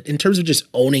that. But in terms of just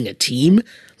owning a team,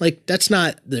 like that's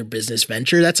not their business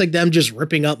venture. That's like them just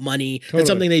ripping up money. Totally. That's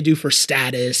something they do for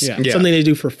status. Something they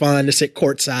do for fun, to sit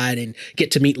courtside and get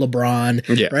to meet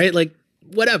LeBron. Right? Like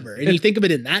whatever. And you think of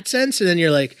it in that sense, and then you're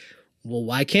like, well,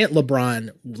 why can't LeBron,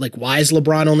 like, why is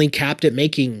LeBron only capped at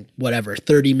making whatever,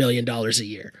 $30 million a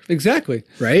year? Exactly.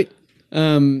 Right?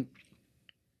 I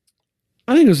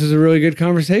think this is a really good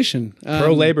conversation.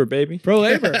 Pro labor, baby. Pro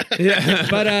labor. But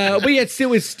yeah,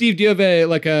 still with Steve, do you have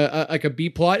a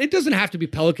B plot? It doesn't have to be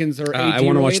Pelicans or AD I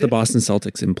want to watch the Boston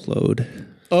Celtics implode.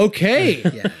 Okay.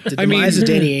 The demise of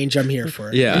Danny Ainge, I'm here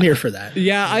for it. I'm here for that.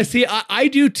 Yeah, I see. I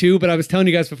do too, but I was telling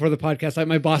you guys before the podcast, like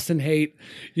my Boston hate,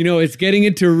 you know, it's getting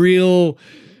into real...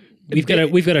 We've got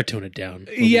to tone it down.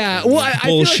 Yeah. Well, I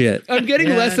bullshit. Feel like I'm getting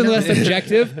less and less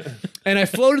objective. And I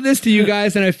floated this to you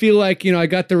guys, and I feel like, you know, I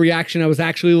got the reaction I was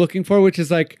actually looking for, which is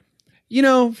like, you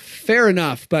know, fair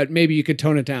enough, but maybe you could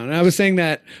tone it down. And I was saying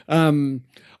that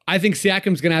I think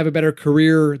Siakam's going to have a better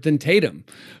career than Tatum.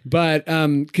 But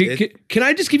can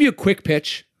I just give you a quick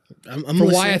pitch I'm for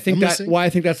why I think that's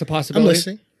a possibility? I'm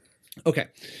listening. Okay.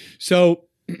 So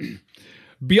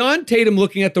beyond Tatum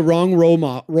looking at the wrong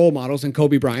role models in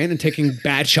Kobe Bryant and taking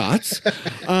bad shots,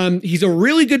 he's a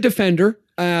really good defender.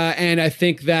 And I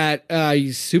think that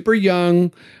he's super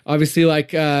young. Obviously,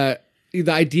 like the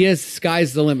idea is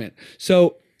sky's the limit.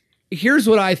 So here's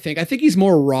what I think. I think he's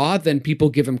more raw than people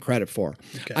give him credit for.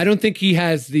 Okay. I don't think he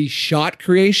has the shot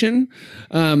creation,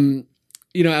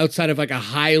 you know, outside of like a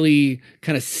highly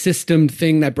kind of systemed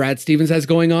thing that Brad Stevens has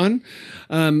going on,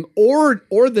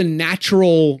 or the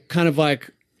natural kind of like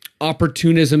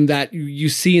opportunism that you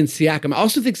see in Siakam. I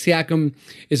also think Siakam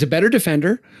is a better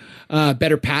defender,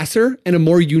 better passer, and a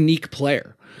more unique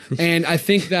player. And I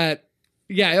think that,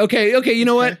 Yeah. Okay. You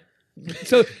know what?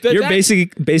 So You're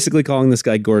basically calling this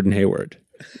guy Gordon Hayward.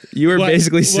 You were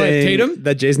basically saying Tatum?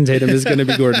 that Jason Tatum is going to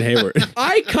be Gordon Hayward.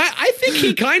 I think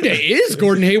he kind of is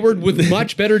Gordon Hayward with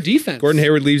much better defense. Gordon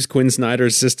Hayward leaves Quinn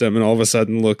Snyder's system and all of a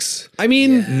sudden looks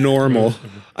normal.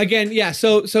 Again, yeah.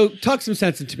 So talk some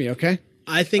sense into me, okay?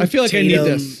 I feel like I need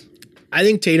this. I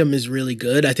think Tatum is really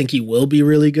good. I think he will be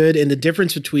really good. And the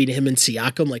difference between him and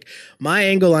Siakam, like my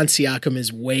angle on Siakam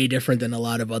is way different than a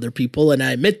lot of other people. And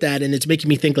I admit that. And it's making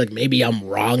me think like maybe I'm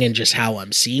wrong in just how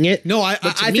I'm seeing it. No, I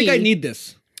think I need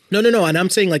this. No. And I'm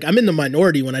saying like I'm in the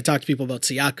minority when I talk to people about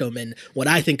Siakam and what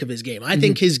I think of his game. I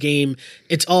think his game,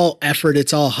 it's all effort.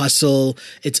 It's all hustle.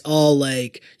 It's all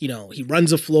like, he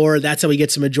runs the floor. That's how he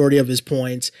gets the majority of his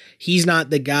points. He's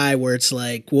not the guy where it's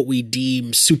like what we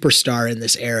deem superstar in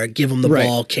this era. Give him the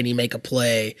ball. Can he make a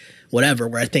play? Whatever,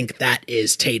 where I think that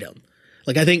is Tatum.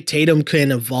 Like I think Tatum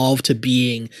can evolve to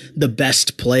being the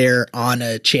best player on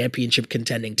a championship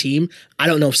contending team. I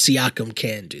don't know if Siakam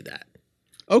can do that.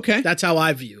 Okay. That's how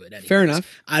I view it. Anyways. Fair enough.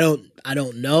 I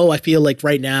don't know. I feel like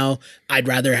right now I'd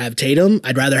rather have Tatum.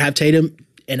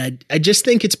 And I just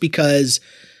think it's because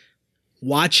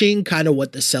watching kind of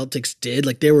what the Celtics did,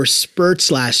 like there were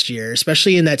spurts last year,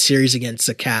 especially in that series against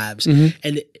the Cavs.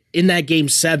 And in that game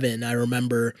 7, I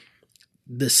remember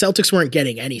the Celtics weren't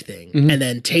getting anything. And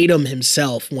then Tatum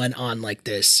himself went on like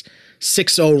this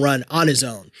 6-0 run on his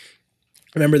own.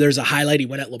 Remember, there's a highlight. He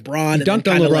went at LeBron. And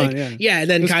dunked on LeBron, and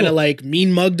then kind of like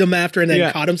mean mugged him after, and then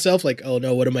caught himself. Like, oh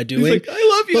no, what am I doing? He's like,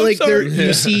 I love you. But like, sorry.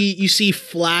 you see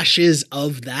flashes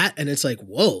of that, and it's like,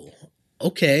 whoa,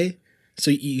 okay. So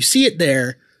you see it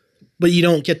there, but you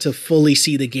don't get to fully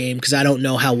see the game because I don't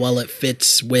know how well it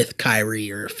fits with Kyrie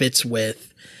or fits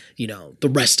with the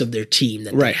rest of their team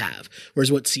that they have.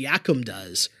 Whereas what Siakam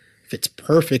does fits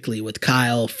perfectly with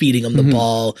Kyle feeding him the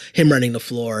ball, him running the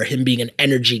floor, him being an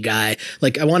energy guy.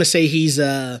 Like I want to say he's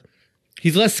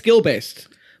less skill based,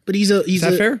 but is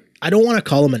that fair? I don't want to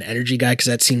call him an energy guy because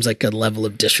that seems like a level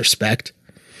of disrespect.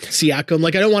 Siakam,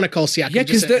 like I don't want to call Siakam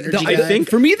just an energy guy. I think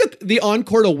for me the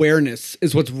on-court awareness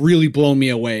is what's really blown me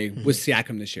away with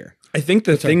Siakam this year. I think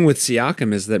the thing with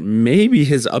Siakam is that maybe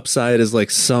his upside is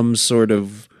like some sort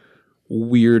of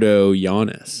weirdo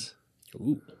Giannis.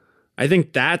 Ooh. I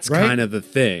think that's kind of the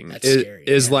thing. That's scary.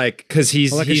 Is like because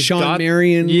he's like a he's Sean got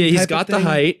Marion. he's got the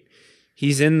height.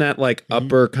 He's in that like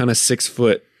upper kind of 6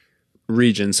 foot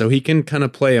region, so he can kind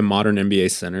of play a modern NBA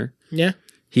center. Yeah,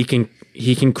 he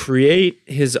can create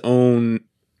his own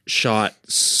shot,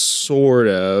 sort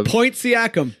of. Point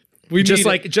Siakam. We just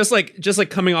like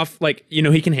coming off like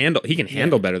he can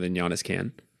handle better than Giannis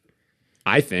can.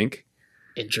 I think.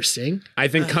 Interesting. I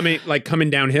think coming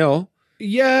downhill.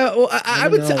 Yeah, well, I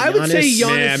would say Giannis.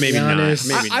 Yeah, maybe Giannis.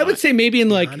 not. Maybe I would say maybe in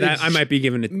like that I might be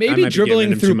giving it maybe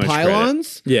dribbling through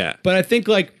pylons. Yeah, but I think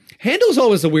like handles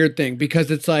always a weird thing because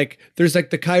it's like there's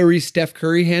like the Kyrie Steph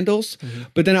Curry handles,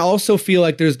 but then I also feel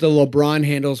like there's the LeBron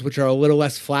handles which are a little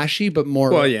less flashy but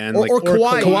more. Well, yeah, and or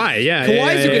Kawhi. Kawhi, yeah,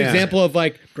 Kawhi is a good example of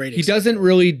like Great he doesn't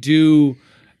really do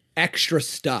extra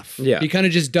stuff. Yeah. He kind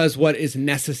of just does what is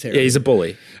necessary. Yeah, he's a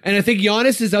bully. And I think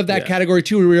Giannis is of that category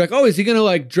too, where we're like, oh, is he going to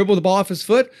like dribble the ball off his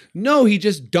foot? No, he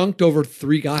just dunked over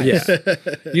 3 guys. Yeah.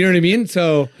 You know what I mean?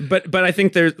 So, but I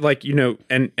think there's like,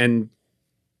 and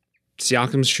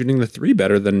Siakam's shooting the 3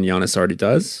 better than Giannis already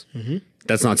does. Mm-hmm.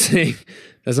 That's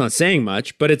not saying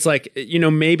much, but it's like,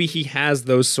 maybe he has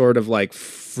those sort of like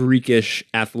freakish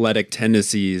athletic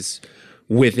tendencies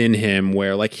within him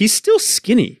where like he's still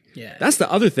skinny. Yeah. That's the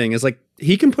other thing is like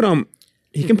he can put on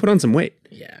some weight.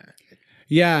 Yeah.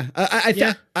 Yeah, I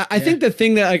think the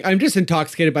thing that like, I'm just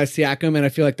intoxicated by Siakam, and I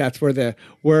feel like that's where the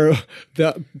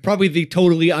probably the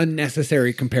totally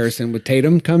unnecessary comparison with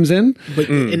Tatum comes in. But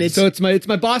and it's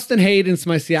my Boston hate and it's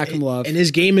my Siakam love. And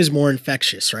his game is more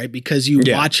infectious, right? Because you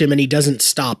watch him and he doesn't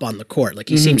stop on the court. Like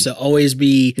he seems to always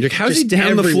be. You're like, how's he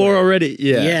down the floor already?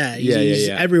 Yeah, he's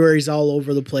everywhere. He's all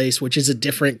over the place, which is a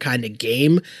different kind of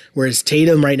game. Whereas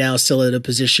Tatum right now is still in a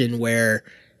position where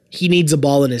he needs a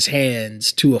ball in his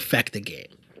hands to affect the game.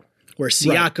 Where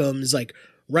Siakam is like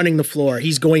running the floor.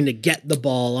 He's going to get the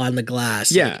ball on the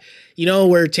glass. Yeah. Like,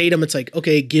 where Tatum, it's like,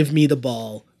 okay, give me the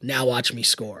ball. Now watch me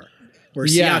score. Where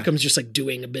Siakam's just like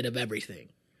doing a bit of everything.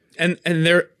 And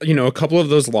there, a couple of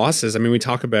those losses, I mean, we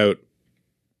talk about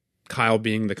Kyle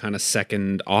being the kind of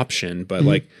second option, but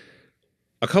like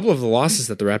a couple of the losses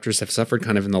that the Raptors have suffered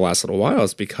kind of in the last little while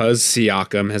is because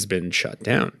Siakam has been shut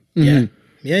down. Yeah.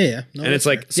 Yeah. No, and it's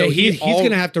like, so he's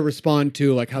going to have to respond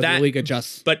to like how the league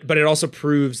adjusts. But it also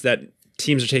proves that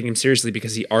teams are taking him seriously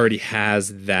because he already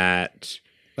has that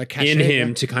in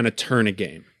him to kind of turn a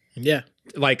game. Yeah.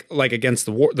 Like against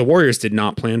the Warriors did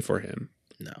not plan for him.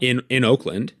 in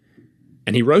Oakland,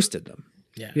 and he roasted them.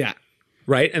 Yeah.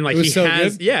 Right. And like was he so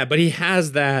has, good. but he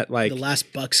has that like The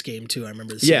last Bucks game too. I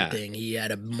remember the same thing. He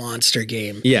had a monster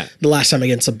game. Yeah. The last time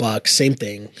against the Bucks, same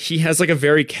thing. he has like a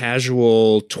very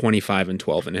casual 25 and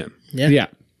 12 in him Yeah.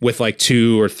 with like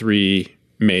 2 or 3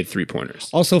 made 3-pointers.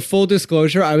 Also, full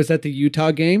disclosure, I was at the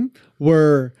Utah game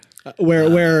where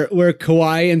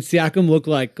Kawhi and Siakam look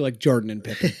like Jordan and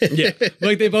Pippen. Yeah.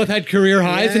 Like they both had career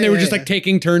highs and they were just yeah. like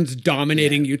taking turns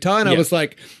dominating Utah. And I Yeah. was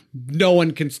like, no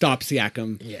one can stop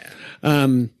Siakam. Yeah.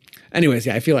 Anyways,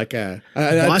 yeah, I feel like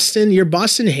Boston, your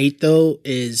Boston hate though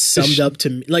is summed up to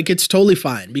me. Like it's totally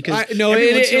fine because no,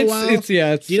 every once in a it's while,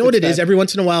 it's you know what it's it is? bad. Every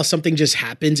once in a while, something just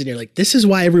happens, and you're like, "This is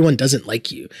why everyone doesn't like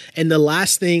you." And the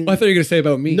last thing, I thought you were gonna say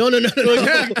about me. no. You know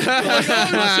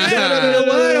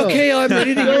what? Okay, I'm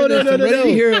ready to hear this. I'm ready to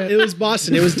hear it. It was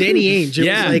Boston. It was Danny Ainge. It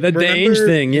Yeah, was like, the remember Ainge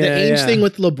thing. Yeah, the Ainge yeah. thing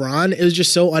with LeBron. It was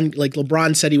just so like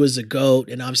LeBron said he was a GOAT,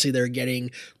 and obviously they're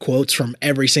getting quotes from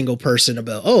every single person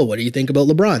about, "Oh, what do you think about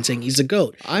LeBron?" Saying he's a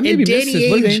GOAT. I maybe missed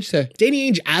this. What did Ainge say?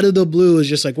 Danny Ainge out of the blue is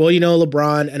just like, well, you know,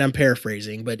 LeBron, and I'm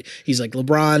paraphrasing, but he's like,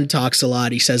 LeBron talks a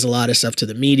lot. He says a lot of stuff to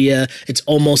the media. It's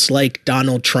almost like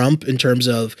Donald Trump in terms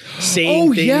of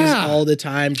saying things all the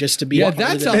time just to be Yeah, a part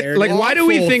that's of the a- narrative. Like, why do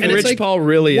we Awful. think And Rich it's like, Paul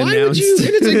really why announced? would you?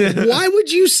 And it's like, why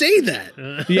would you say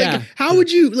that? Yeah. Like, how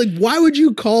would you? Like, why would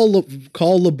you call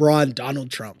LeBron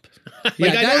Donald Trump?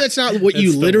 Like, I know that's not what you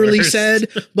That's the literally worst. said,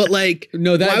 but like,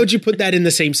 No, that- why would you put that in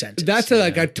the same sentence? That's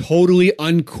like a totally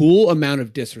uncool amount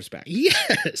of disrespect.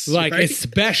 yes, Like, right?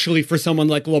 especially for someone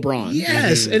like LeBron.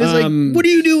 Yes, and it's like, what are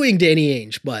you doing, Danny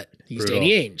Ainge? But he's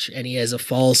Danny Ainge, and he has a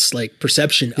false like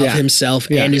perception of Yeah. himself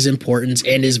Yeah. and his importance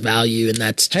and his value, and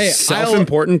that's just Hey,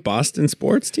 Self-important Boston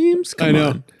sports teams? Come I know.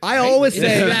 on. I always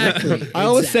say Exactly. I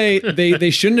always say they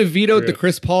shouldn't have vetoed the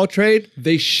Chris Paul trade.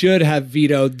 They should have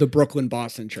vetoed the Brooklyn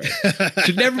Boston trade.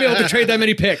 Should never be able to trade that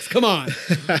many picks. Come on.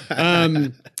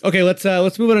 Okay, let's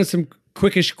move on to some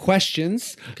quickish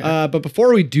questions. But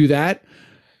before we do that,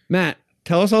 Matt,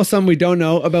 tell us all something we don't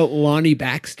know about Lonnie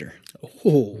Baxter.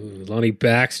 Lonnie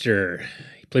Baxter.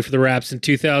 He played for the Raps in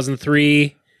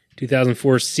 2003,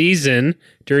 2004 season.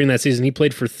 During that season, he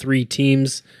played for 3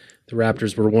 teams. The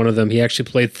Raptors were one of them. He actually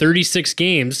played 36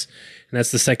 games, and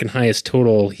that's the second highest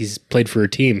total he's played for a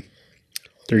team.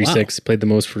 36. Played the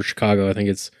most for Chicago. I think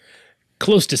it's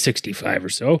close to 65 or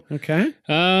so. Okay.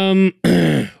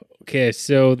 Okay,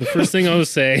 so the first thing I'll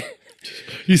say,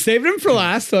 You saved him for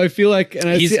last, so I feel like, and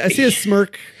I see a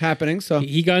smirk happening. So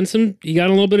he got in a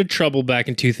little bit of trouble back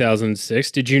in 2006.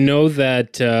 Did you know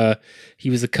that he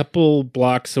was a couple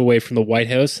blocks away from the White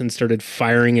House and started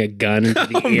firing a gun into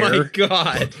the air? Oh my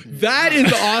God. that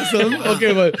is awesome.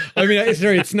 Okay, but I mean,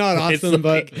 sorry, it's not awesome,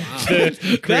 but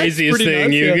The craziest pretty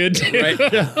thing nuts, you yeah.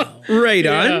 could do. Right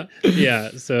on. Yeah.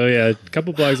 So a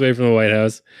couple blocks away from the White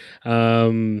House.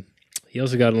 He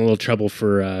also got in a little trouble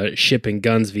for shipping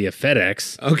guns via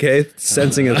FedEx. Okay,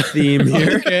 sensing a theme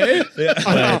here. okay.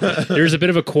 But there's a bit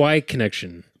of a Kawhi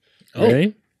connection.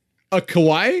 Right? A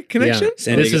Kawhi connection?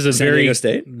 San Diego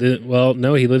State?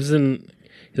 No, he lives in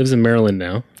Maryland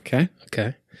now. Okay.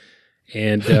 Okay.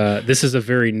 And this is a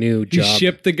very new You job.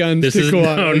 shipped the guns This to is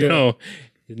Kawhi. no.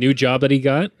 The new job that he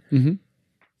got. Mhm.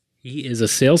 He is a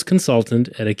sales consultant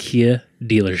at a Kia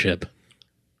dealership.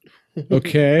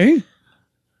 Okay.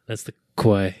 That's the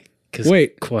Kawhi. 'Cause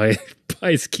Wait. Kawhi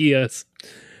buys Kias.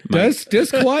 Does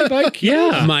Kawhi buy Kia?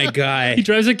 Yeah, My guy. he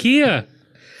drives a Kia.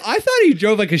 I thought he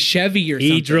drove like a Chevy or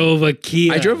something. He drove a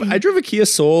Kia. I drove a Kia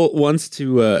Soul once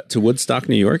to Woodstock,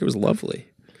 New York. It was lovely.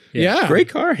 Yeah. Great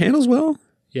car, handles well.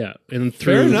 Yeah, and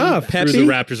Fair through enough. through Peppy. the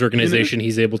Raptors organization,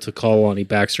 he's able to call Lonnie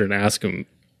Baxter and ask him,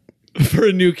 For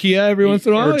a new Kia every once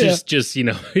in a while. or Yeah. just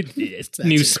it's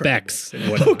new specs and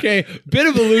whatnot. Okay, bit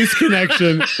of a loose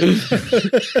connection.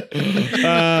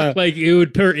 Like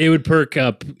it would perk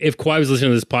up if Kawhi was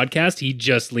listening to this podcast. He'd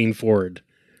just lean forward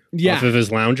off of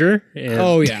his lounger. And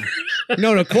Oh yeah.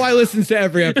 No, Kawhi listens to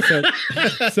every episode,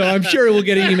 so I'm sure we'll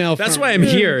get an email. That's from why him. I'm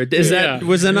here.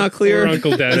 Was that not clear? Or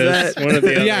Uncle Dennis, one of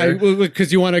the other. Yeah,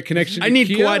 because you want a connection. I to need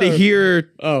Kia, Kawhi to or- hear,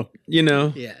 Oh,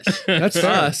 yes. that's fair.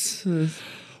 us.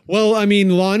 Well, I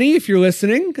mean, Lonnie, if you're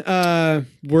listening,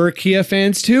 we're Kia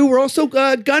fans too. We're also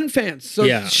gun fans. So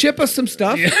Yeah. ship us some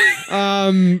stuff.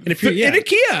 And if you're, In a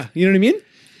Kia, you know what I mean?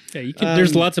 yeah, you can,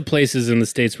 there's lots of places in the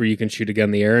States where you can shoot a gun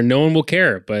in the air and no one will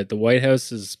care, but the White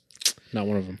House is not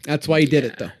one of them. That's why he did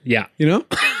it, though. Yeah. You know?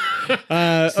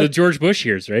 It's the George Bush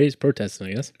years, right? He's protesting,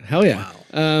 I guess. Hell yeah.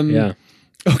 Yeah.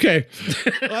 Okay.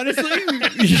 Honestly,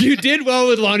 you did well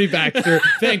with Lonnie Baxter.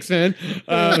 Thanks, man.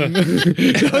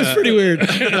 That was pretty weird.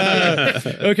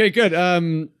 Okay, good.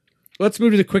 Let's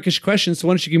move to the quickish questions. So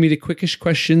why don't you give me the quickish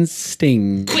questions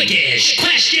sting? Quickish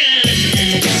questions.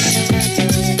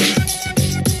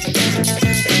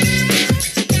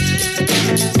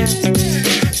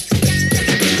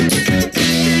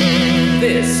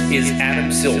 This is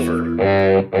Adam Silver.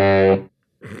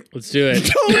 Let's do it.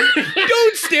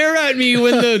 Don't stare at me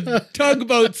when the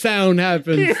tugboat sound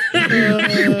happens.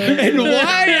 And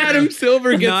why Adam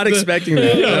Silver gets Not expecting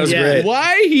that. That was great.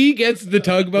 Why he gets the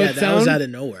tugboat Yeah, that sound? was out of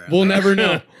nowhere. We'll never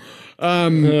know.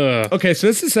 Ugh. Okay, so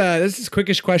this is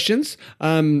quickish questions.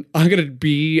 I'm gonna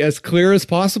be as clear as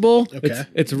possible. Okay.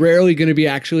 It's rarely gonna be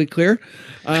actually clear.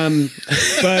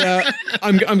 But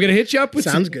I'm gonna hit you up with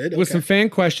Sounds some, good. with Okay. some fan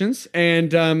questions,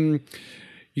 and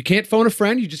you can't phone a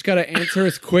friend. You just gotta answer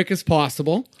as quick as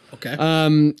possible. Okay.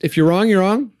 If you're wrong, you're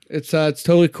wrong. It's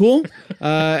totally cool.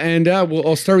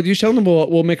 I'll start with you, Sheldon.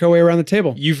 We'll make our way around the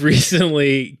table. You've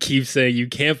recently keep saying you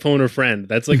can't phone a friend.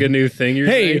 That's like a new thing. You're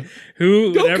Hey, saying.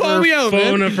 Who don't would call ever me out,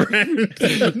 phone man. a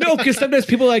friend? No, because sometimes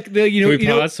people like the Can we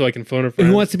pause so I can phone a friend?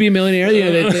 who wants to be a millionaire.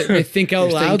 They think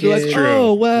out loud. They're like, thinking- True.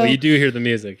 oh well. You do hear the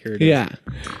music. Here it is. Yeah.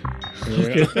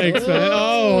 Okay, thanks, man.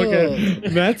 Oh, okay.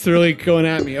 Matt's really going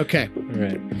at me. Okay.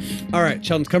 All right.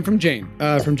 Sheldon's come from James.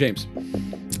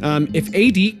 If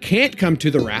AD can't come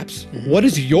to the Raps, what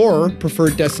is your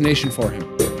preferred destination for him?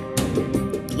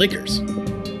 The Lakers.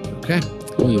 Okay.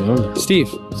 Oh, you are. Steve,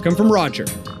 it's come from Roger.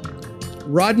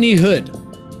 Rodney Hood,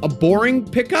 a boring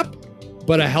pickup,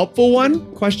 but a helpful one?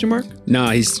 Question mark.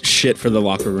 Nah, he's shit for the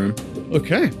locker room.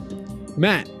 Okay.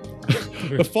 Matt,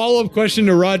 the follow-up question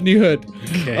to Rodney Hood.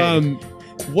 Okay.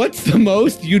 What's the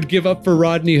most you'd give up for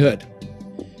Rodney Hood?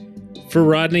 For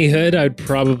Rodney Hood, I'd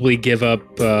probably give up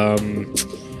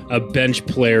a bench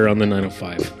player on the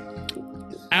 905.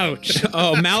 Ouch.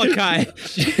 Oh, Malachi.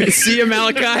 See you,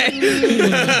 Malachi.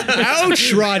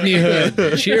 Ouch, Rodney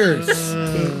Hood. Cheers.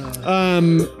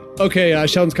 Okay,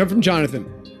 Sheldon's come from Jonathan.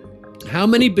 How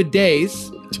many bidets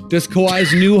does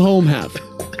Kawhi's new home have?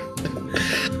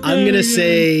 I'm going to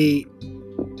say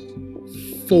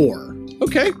 4.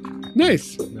 Okay,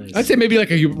 nice. I'd say maybe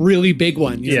like a really big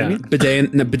one. You know what I mean?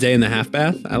 bidet in the half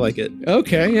bath. I like it.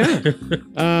 Okay, yeah.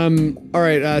 All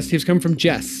right, Steve's coming from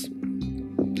Jess.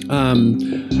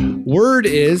 Word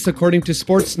is, according to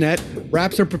Sportsnet,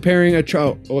 Raps are preparing a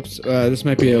this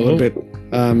might be a little bit.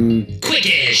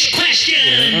 Quickish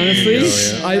question.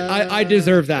 Honestly, I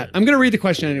deserve that. I'm going to read the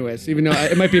question anyways, even though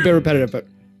it might be a bit repetitive. But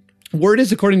word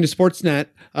is, according to Sportsnet,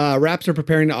 Raps are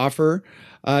preparing to offer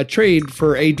trade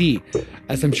for AD,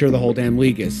 as I'm sure the whole damn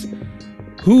league is.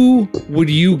 Who would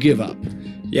you give up?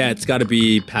 Yeah, it's got to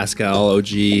be Pascal, OG,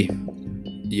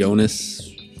 Jonas.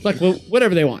 Like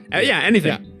whatever they want. Yeah,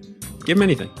 anything. Give him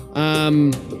anything.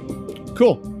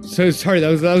 Cool. So sorry, that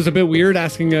was a bit weird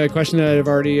asking a question that I've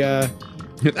already.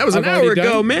 That was an I've hour already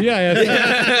ago, done. man.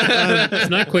 Yeah. It's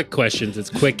not quick questions.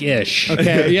 It's quick-ish.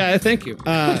 Okay. Yeah. Thank you,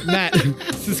 Matt.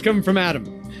 This is coming from Adam.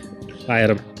 Hi,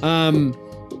 Adam.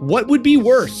 What would be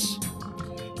worse?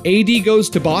 AD goes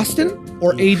to Boston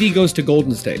or AD goes to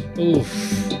Golden State? Oof.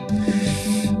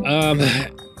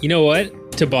 You know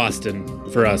what? To Boston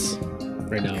for us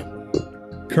right now.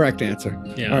 Correct answer.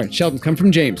 Yeah. All right, Sheldon, come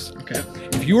from James. Okay.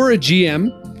 If you were a GM,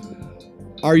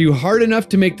 are you hard enough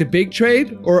to make the big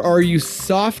trade, or are you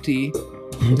softy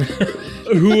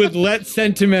who would let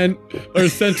sentiment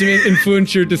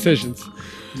influence your decisions?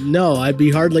 No, I'd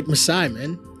be hard like Masai,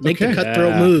 man. Make Okay. the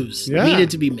cutthroat moves. Yeah. Needed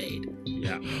to be made.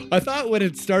 I thought when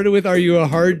it started with "Are you a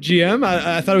hard GM?"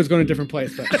 I thought it was going a different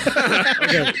place. But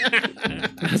okay.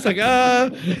 I was like,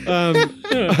 all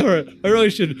right. I really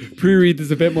should pre-read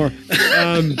this a bit more.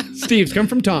 Steve's come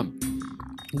from Tom.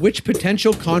 Which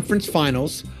potential conference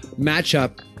finals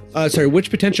matchup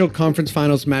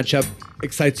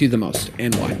excites you the most,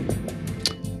 and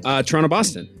why? Toronto,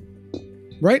 Boston.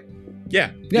 Right?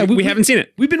 Yeah. Yeah, we haven't seen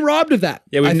it. We've been robbed of that.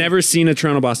 Yeah, we've never seen a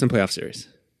Toronto Boston playoff series.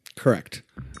 Correct.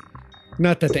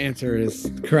 Not that the answer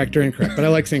is correct or incorrect, but I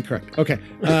like saying correct. Okay.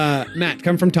 Matt,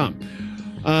 come from Tom.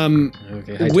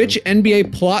 Okay, hi, Which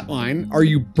NBA plot line are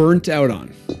you burnt out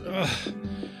on?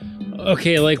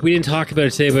 Okay, like we didn't talk about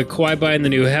it today, but Kawhi buying the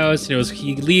new house, and is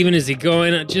he leaving? Is he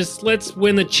going? Just let's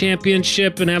win the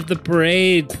championship and have the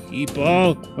parade, people.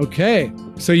 Okay.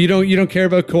 So you don't care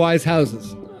about Kawhi's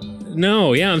houses.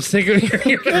 No, yeah, I'm sick of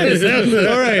hearing about his house.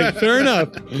 All right, fair enough.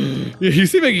 You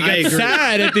seem like you I got agree.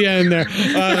 sad at the end there.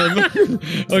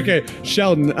 Okay,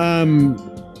 Sheldon.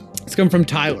 It's come from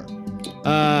Tyler.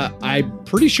 I'm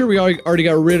pretty sure we already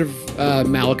got rid of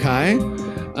Malachi.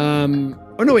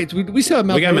 Oh no, wait, we still have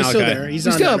Malachi. We got He's still Malachi. there. He's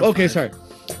We on still have. 905. Okay, sorry.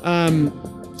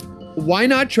 Why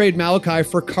not trade Malachi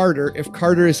for Carter if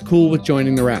Carter is cool with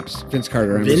joining the Raps? Vince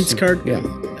Carter. Vince Carter? Yeah.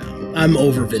 No, I'm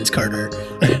over Vince Carter.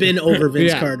 I've been over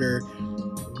Vince Yeah. Carter.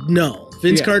 No.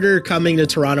 Vince Carter coming to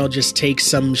Toronto just takes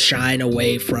some shine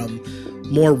away from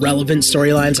more relevant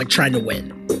storylines, like trying to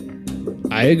win.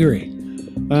 I agree.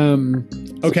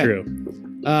 Okay. True.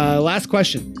 Last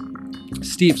question.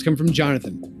 Steve's come from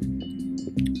Jonathan.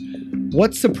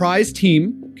 What surprise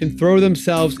team can throw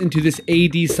themselves into this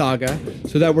AD saga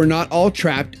so that we're not all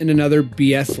trapped in another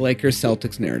BS Lakers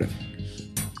Celtics narrative?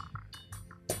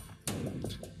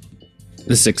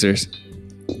 The Sixers.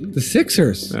 The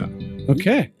Sixers. Yeah.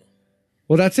 Okay.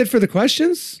 Well, that's it for the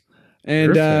questions.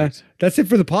 And Perfect. that's it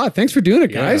for the pod. Thanks for doing it,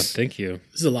 guys. Yeah, thank you.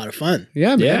 This is a lot of fun.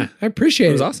 Yeah, man. Yeah. I appreciate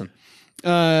It it. was awesome.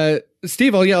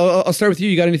 Steve, I'll start with you.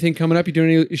 You got anything coming up? You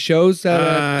doing any shows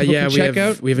that people can check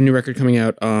out? We have a new record coming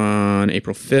out on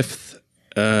April 5th.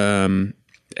 And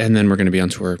then we're going to be on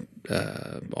tour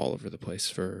all over the place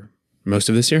for most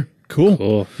of this year.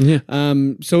 Cool. Yeah.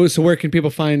 So where can people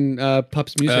find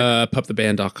Pup's music?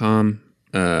 Puptheband.com.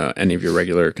 Any of your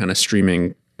regular kind of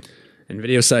streaming and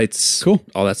video sites. Cool.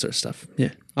 All that sort of stuff.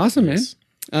 Yeah. Awesome, man.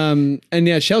 And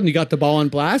yeah, Sheldon, you got the ball on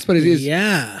blast, but anything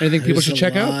people there's should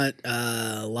check out?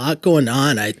 A lot going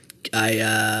on. I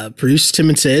produced Tim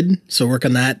and Sid, so work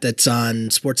on that. That's on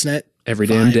Sportsnet. Every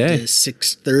damn 5 day. to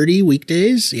 6:30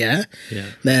 weekdays. Yeah.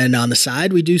 Then on the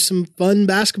side, we do some fun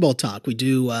basketball talk. We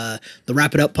do the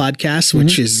Wrap It Up podcast,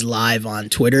 which is live on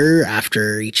Twitter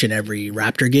after each and every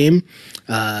Raptor game,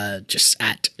 just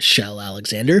at Shell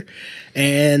Alexander.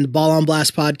 And Ball on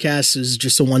Blast podcast is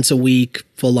just a once a week,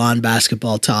 full on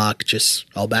basketball talk, just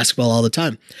all basketball all the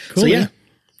time. Cool, So man.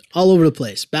 all over the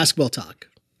place, basketball talk.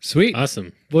 Sweet.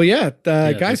 Awesome. Well,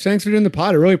 guys, thanks for doing the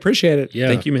pod. I really appreciate it. Yeah.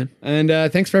 Thank you, man. And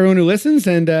thanks for everyone who listens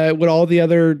and what all the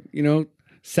other,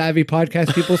 savvy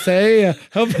podcast people say.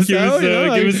 Help us out.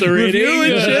 give us a rating. Review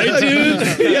and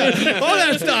shit. Yeah, all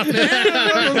that stuff, man.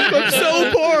 I'm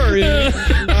so poor.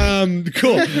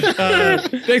 Cool.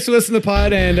 Thanks for listening to the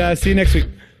pod and see you next week.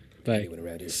 Bye. Anyone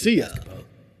around here See ya.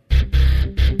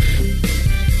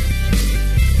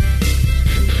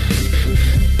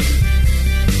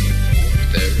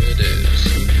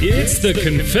 It's the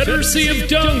Confederacy of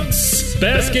Dunks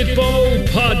Basketball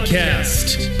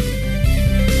Podcast.